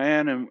Kool-Aid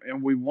man,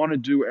 and we want to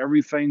do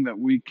everything that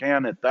we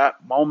can at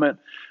that moment,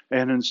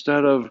 and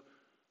instead of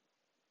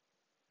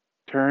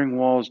tearing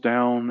walls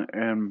down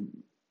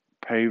and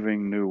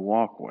paving new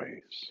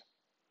walkways,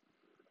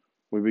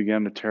 we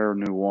begin to tear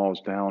new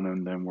walls down,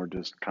 and then we're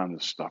just kind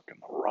of stuck in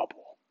the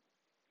rubble.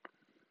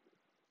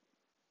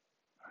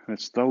 And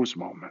it's those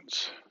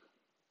moments.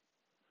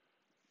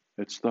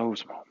 It's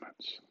those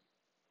moments.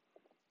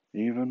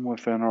 Even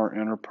within our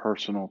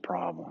interpersonal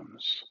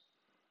problems,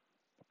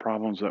 the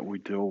problems that we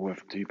deal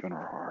with deep in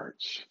our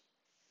hearts,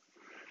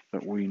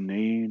 that we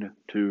need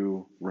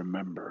to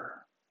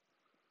remember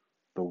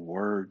the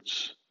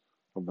words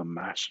of the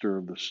master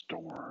of the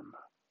storm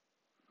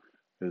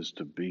is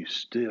to be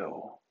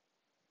still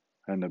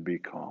and to be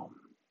calm.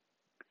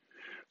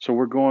 So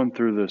we're going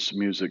through this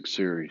music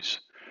series,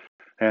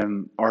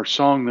 and our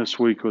song this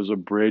week was A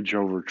Bridge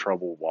Over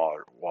Troubled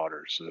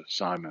Waters, the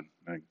Simon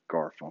and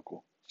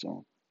Garfunkel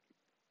song.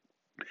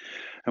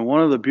 And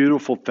one of the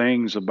beautiful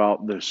things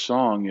about this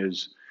song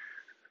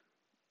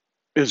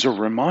is a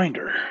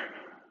reminder.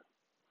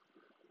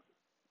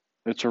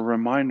 It's a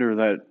reminder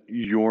that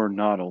you're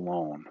not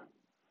alone.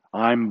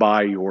 I'm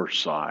by your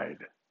side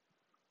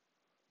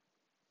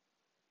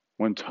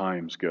when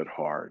times get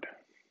hard.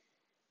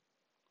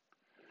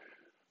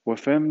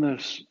 Within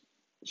this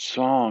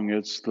song,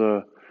 it's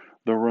the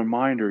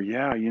reminder,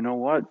 yeah, you know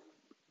what?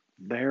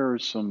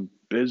 There's some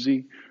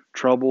busy,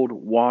 troubled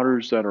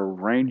waters that are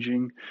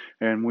raging,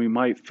 and we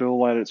might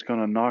feel that it's going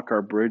to knock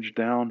our bridge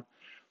down,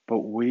 but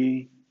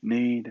we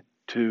need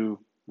to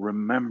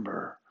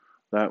remember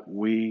that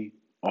we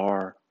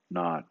are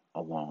not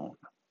alone.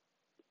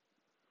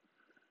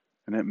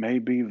 And it may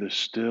be the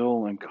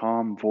still and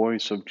calm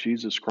voice of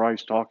Jesus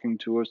Christ talking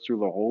to us through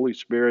the Holy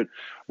Spirit,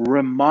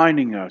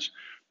 reminding us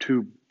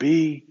to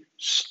be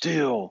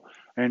still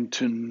and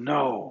to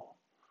know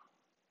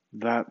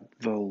that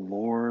the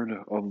Lord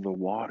of the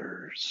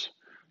waters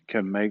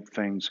can make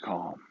things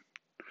calm.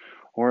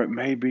 Or it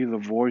may be the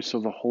voice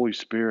of the Holy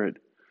Spirit,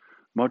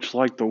 much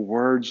like the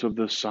words of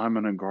this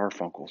Simon and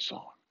Garfunkel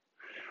song,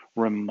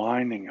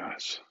 reminding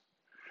us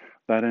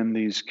that in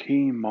these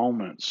key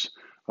moments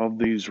of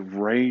these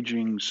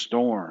raging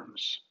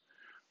storms,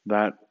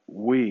 that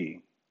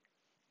we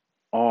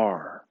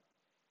are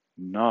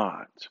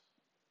not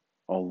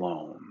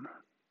alone.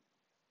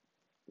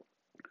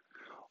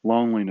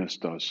 Loneliness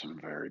does some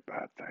very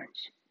bad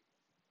things.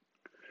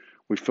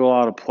 We feel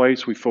out of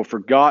place, we feel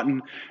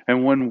forgotten,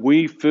 and when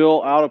we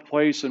feel out of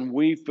place and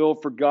we feel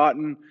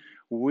forgotten,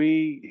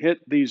 we hit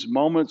these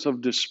moments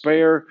of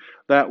despair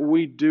that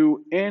we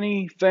do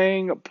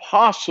anything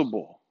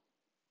possible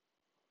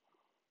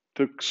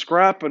to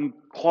scrap and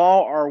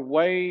claw our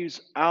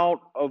ways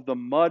out of the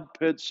mud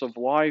pits of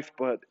life.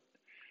 But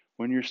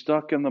when you're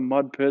stuck in the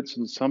mud pits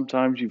and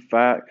sometimes you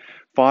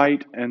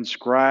fight and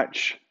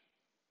scratch,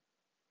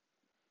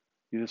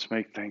 you just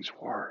make things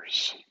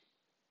worse.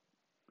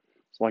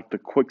 It's like the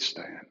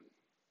quicksand.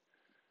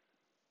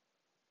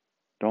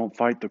 Don't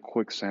fight the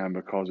quicksand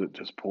because it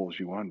just pulls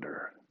you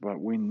under. But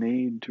we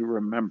need to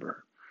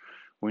remember,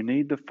 we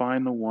need to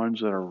find the ones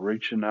that are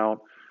reaching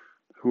out,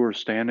 who are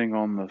standing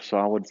on the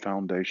solid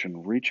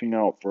foundation, reaching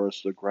out for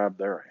us to grab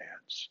their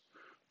hands,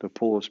 to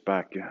pull us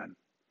back in.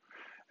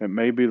 It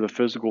may be the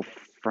physical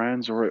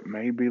friends, or it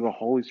may be the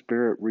Holy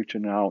Spirit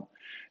reaching out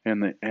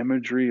in the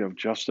imagery of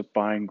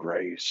justifying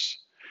grace.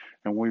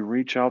 And we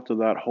reach out to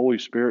that Holy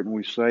Spirit and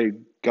we say,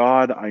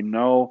 God, I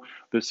know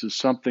this is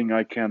something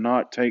I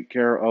cannot take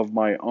care of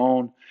my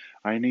own.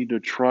 I need to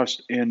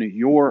trust in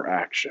your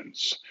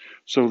actions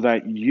so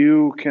that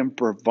you can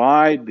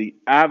provide the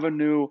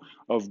avenue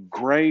of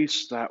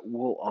grace that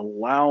will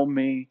allow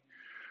me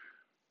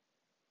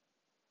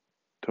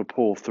to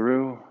pull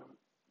through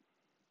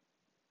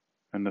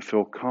and to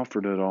feel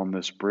comforted on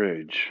this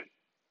bridge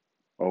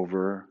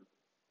over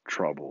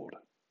troubled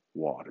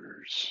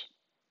waters.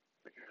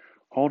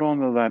 Hold on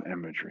to that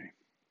imagery.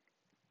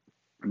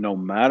 No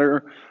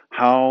matter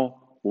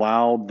how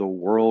loud the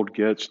world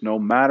gets, no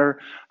matter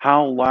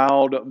how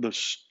loud the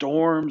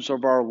storms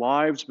of our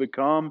lives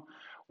become,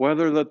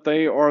 whether that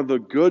they are the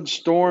good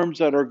storms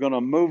that are going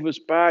to move us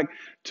back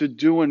to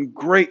doing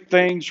great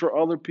things for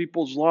other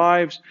people's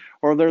lives,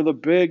 or they're the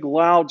big,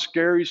 loud,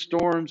 scary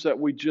storms that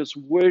we just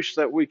wish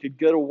that we could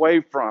get away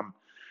from,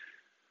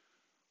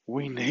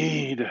 we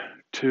need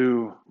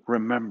to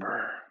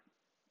remember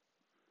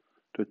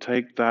to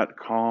take that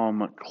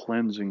calm,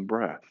 cleansing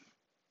breath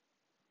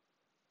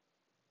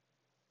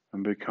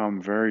and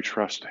become very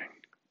trusting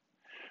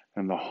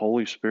in the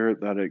Holy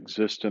Spirit that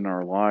exists in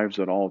our lives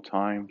at all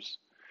times,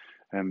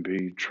 and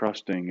be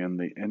trusting in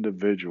the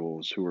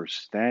individuals who are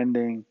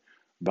standing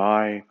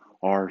by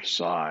our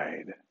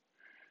side,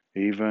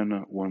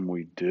 even when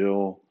we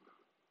deal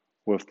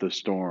with the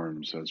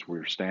storms as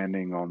we're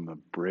standing on the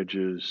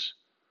bridges,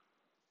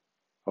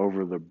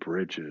 over the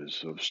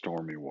bridges of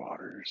stormy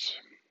waters.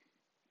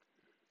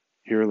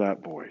 Hear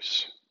that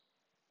voice.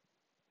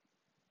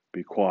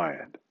 Be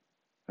quiet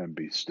and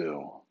be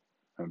still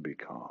and be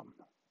calm.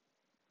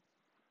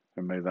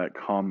 And may that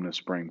calmness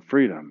bring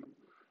freedom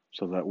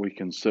so that we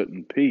can sit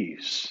in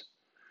peace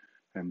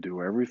and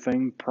do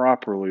everything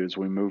properly as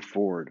we move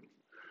forward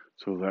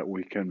so that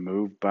we can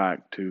move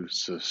back to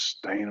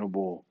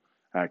sustainable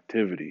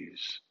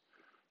activities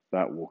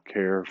that will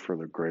care for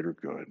the greater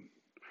good.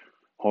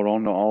 Hold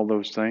on to all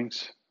those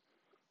things.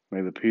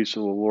 May the peace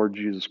of the Lord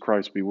Jesus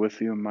Christ be with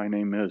you. My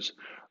name is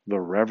the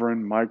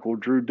Reverend Michael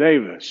Drew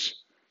Davis.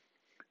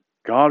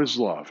 God is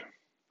love.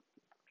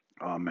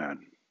 Amen.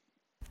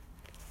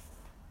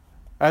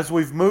 As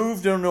we've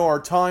moved into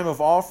our time of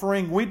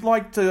offering, we'd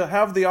like to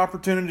have the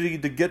opportunity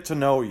to get to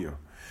know you.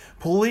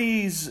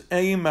 Please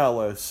email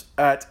us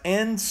at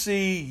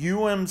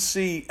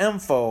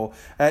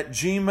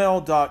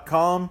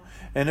ncumcinfo@gmail.com.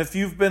 And if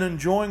you've been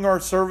enjoying our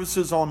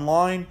services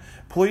online,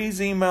 please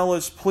email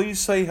us, please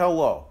say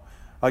hello.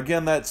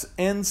 Again, that's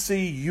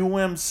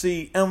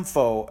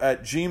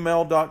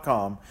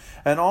ncumcinfo@gmail.com.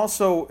 And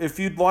also, if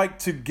you'd like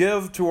to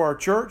give to our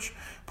church,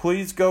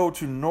 please go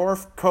to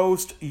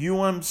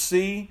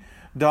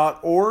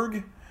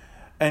northcoastumc.org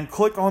and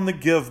click on the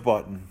Give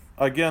button.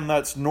 Again,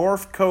 that's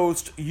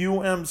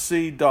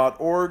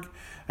northcoastumc.org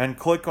and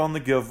click on the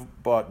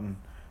Give button.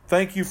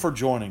 Thank you for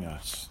joining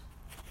us.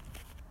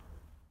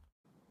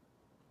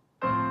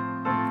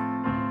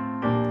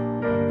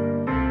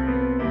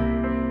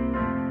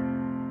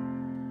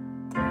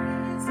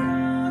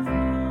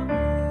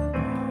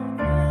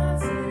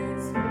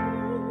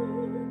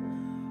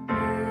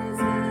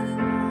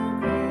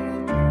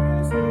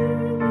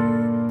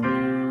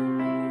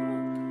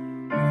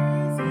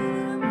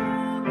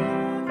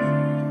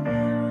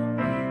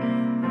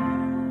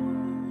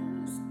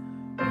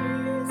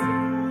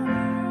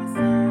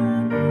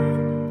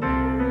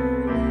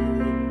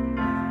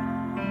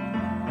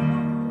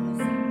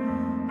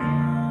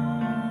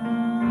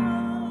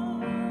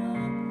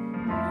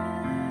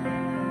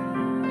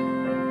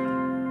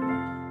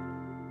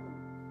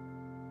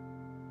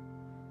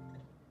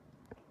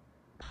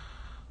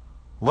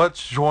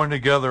 Let's join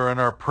together in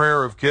our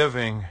prayer of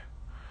giving.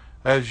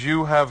 As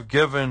you have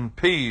given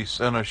peace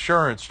and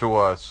assurance to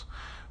us,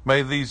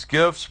 may these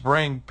gifts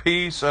bring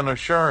peace and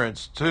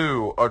assurance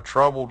to a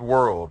troubled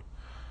world.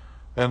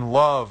 In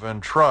love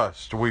and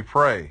trust we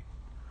pray.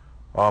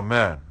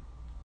 Amen.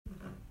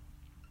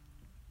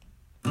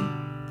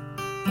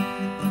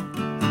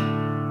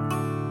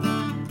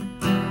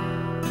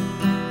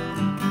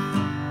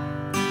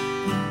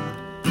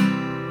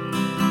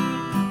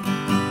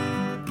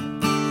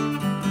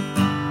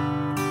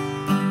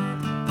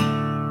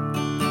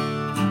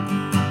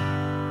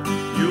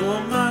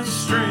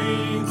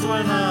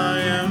 When I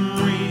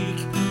am weak,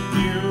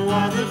 you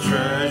are the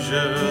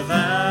treasure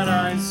that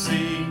I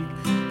seek.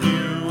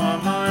 You are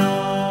my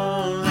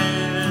all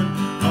in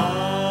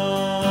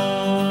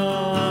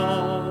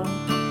all.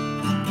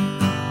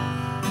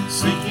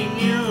 Seeking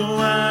you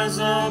as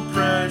a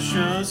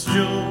precious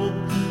jewel,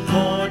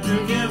 Lord,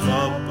 to give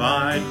up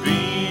I'd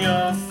be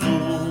a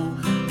fool.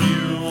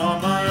 You are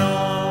my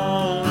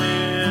all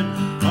in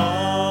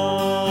all.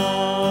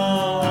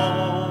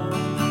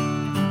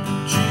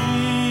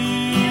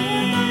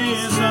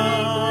 Jesus,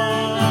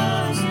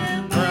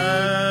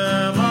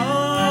 Lamb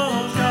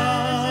of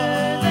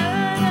God,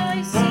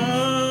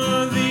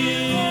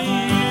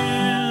 worthy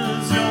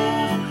is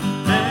your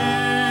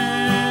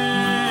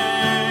name.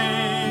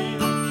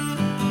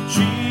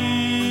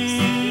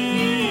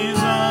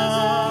 Jesus,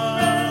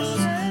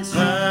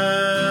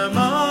 Lamb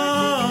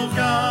of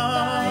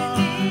God,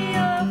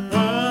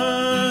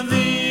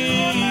 worthy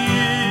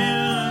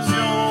is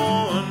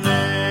your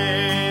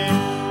name.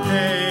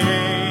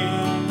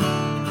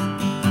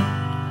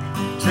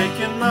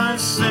 Taking my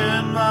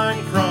sin,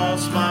 my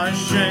cross, my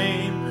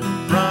shame,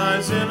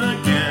 rising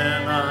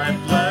again, I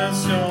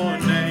bless your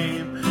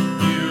name.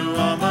 You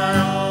are my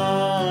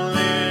all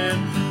in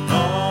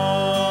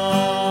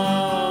all.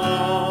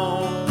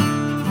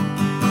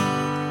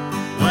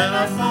 When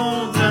I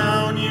fall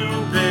down, you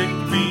pick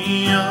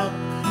me up.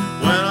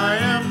 When I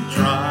am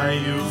dry,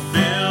 you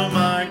fill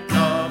my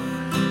cup.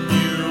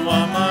 You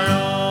are my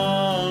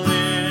all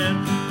in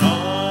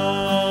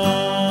all.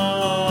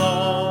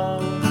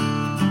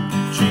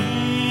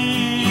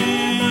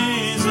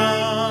 Jesus,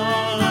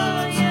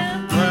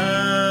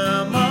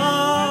 Lamb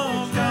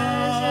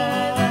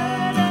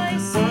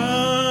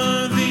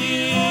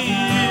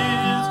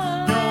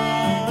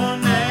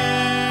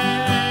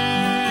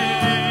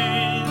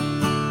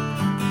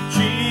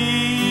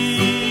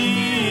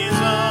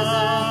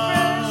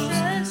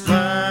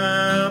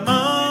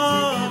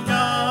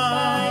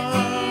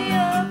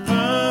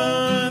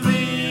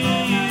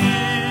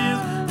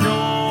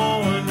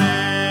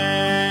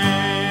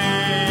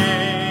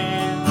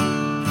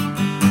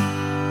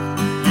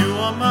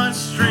are my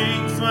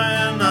strength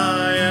when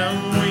I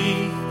am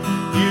weak.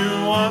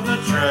 You are the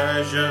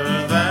treasure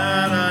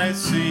that I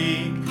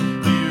seek.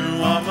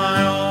 You are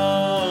my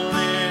all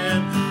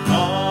in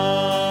all.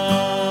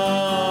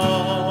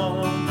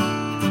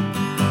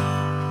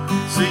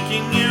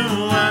 Seeking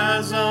you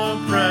as a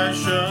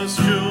precious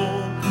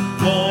jewel,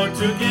 Lord,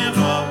 to give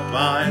up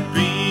I'd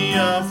be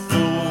a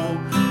fool.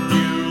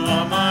 You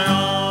are my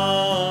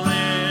all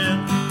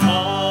in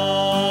all.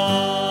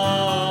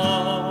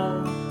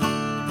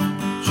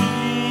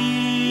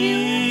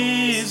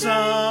 Jesus,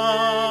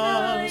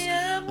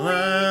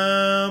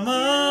 Lamb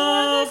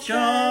of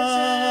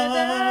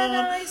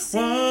God,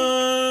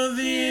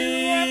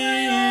 worthy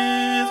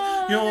is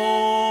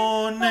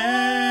your name.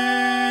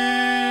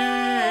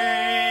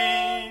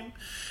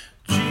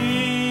 Jesus,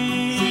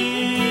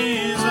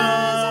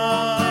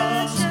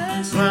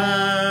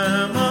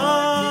 Lamb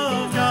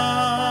of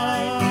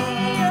God,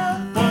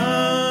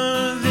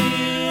 worthy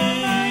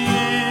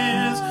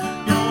is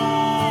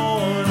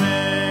your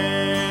name.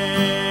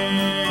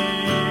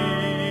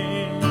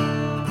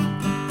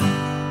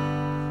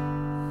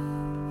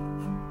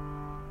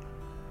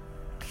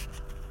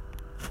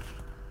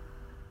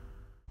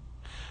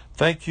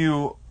 Thank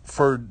you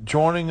for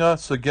joining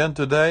us again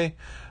today,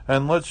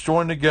 and let's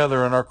join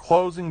together in our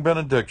closing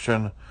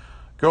benediction.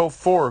 Go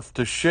forth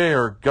to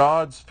share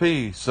God's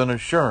peace and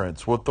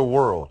assurance with the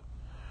world.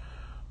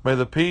 May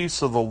the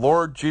peace of the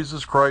Lord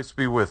Jesus Christ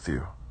be with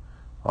you.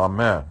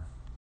 Amen.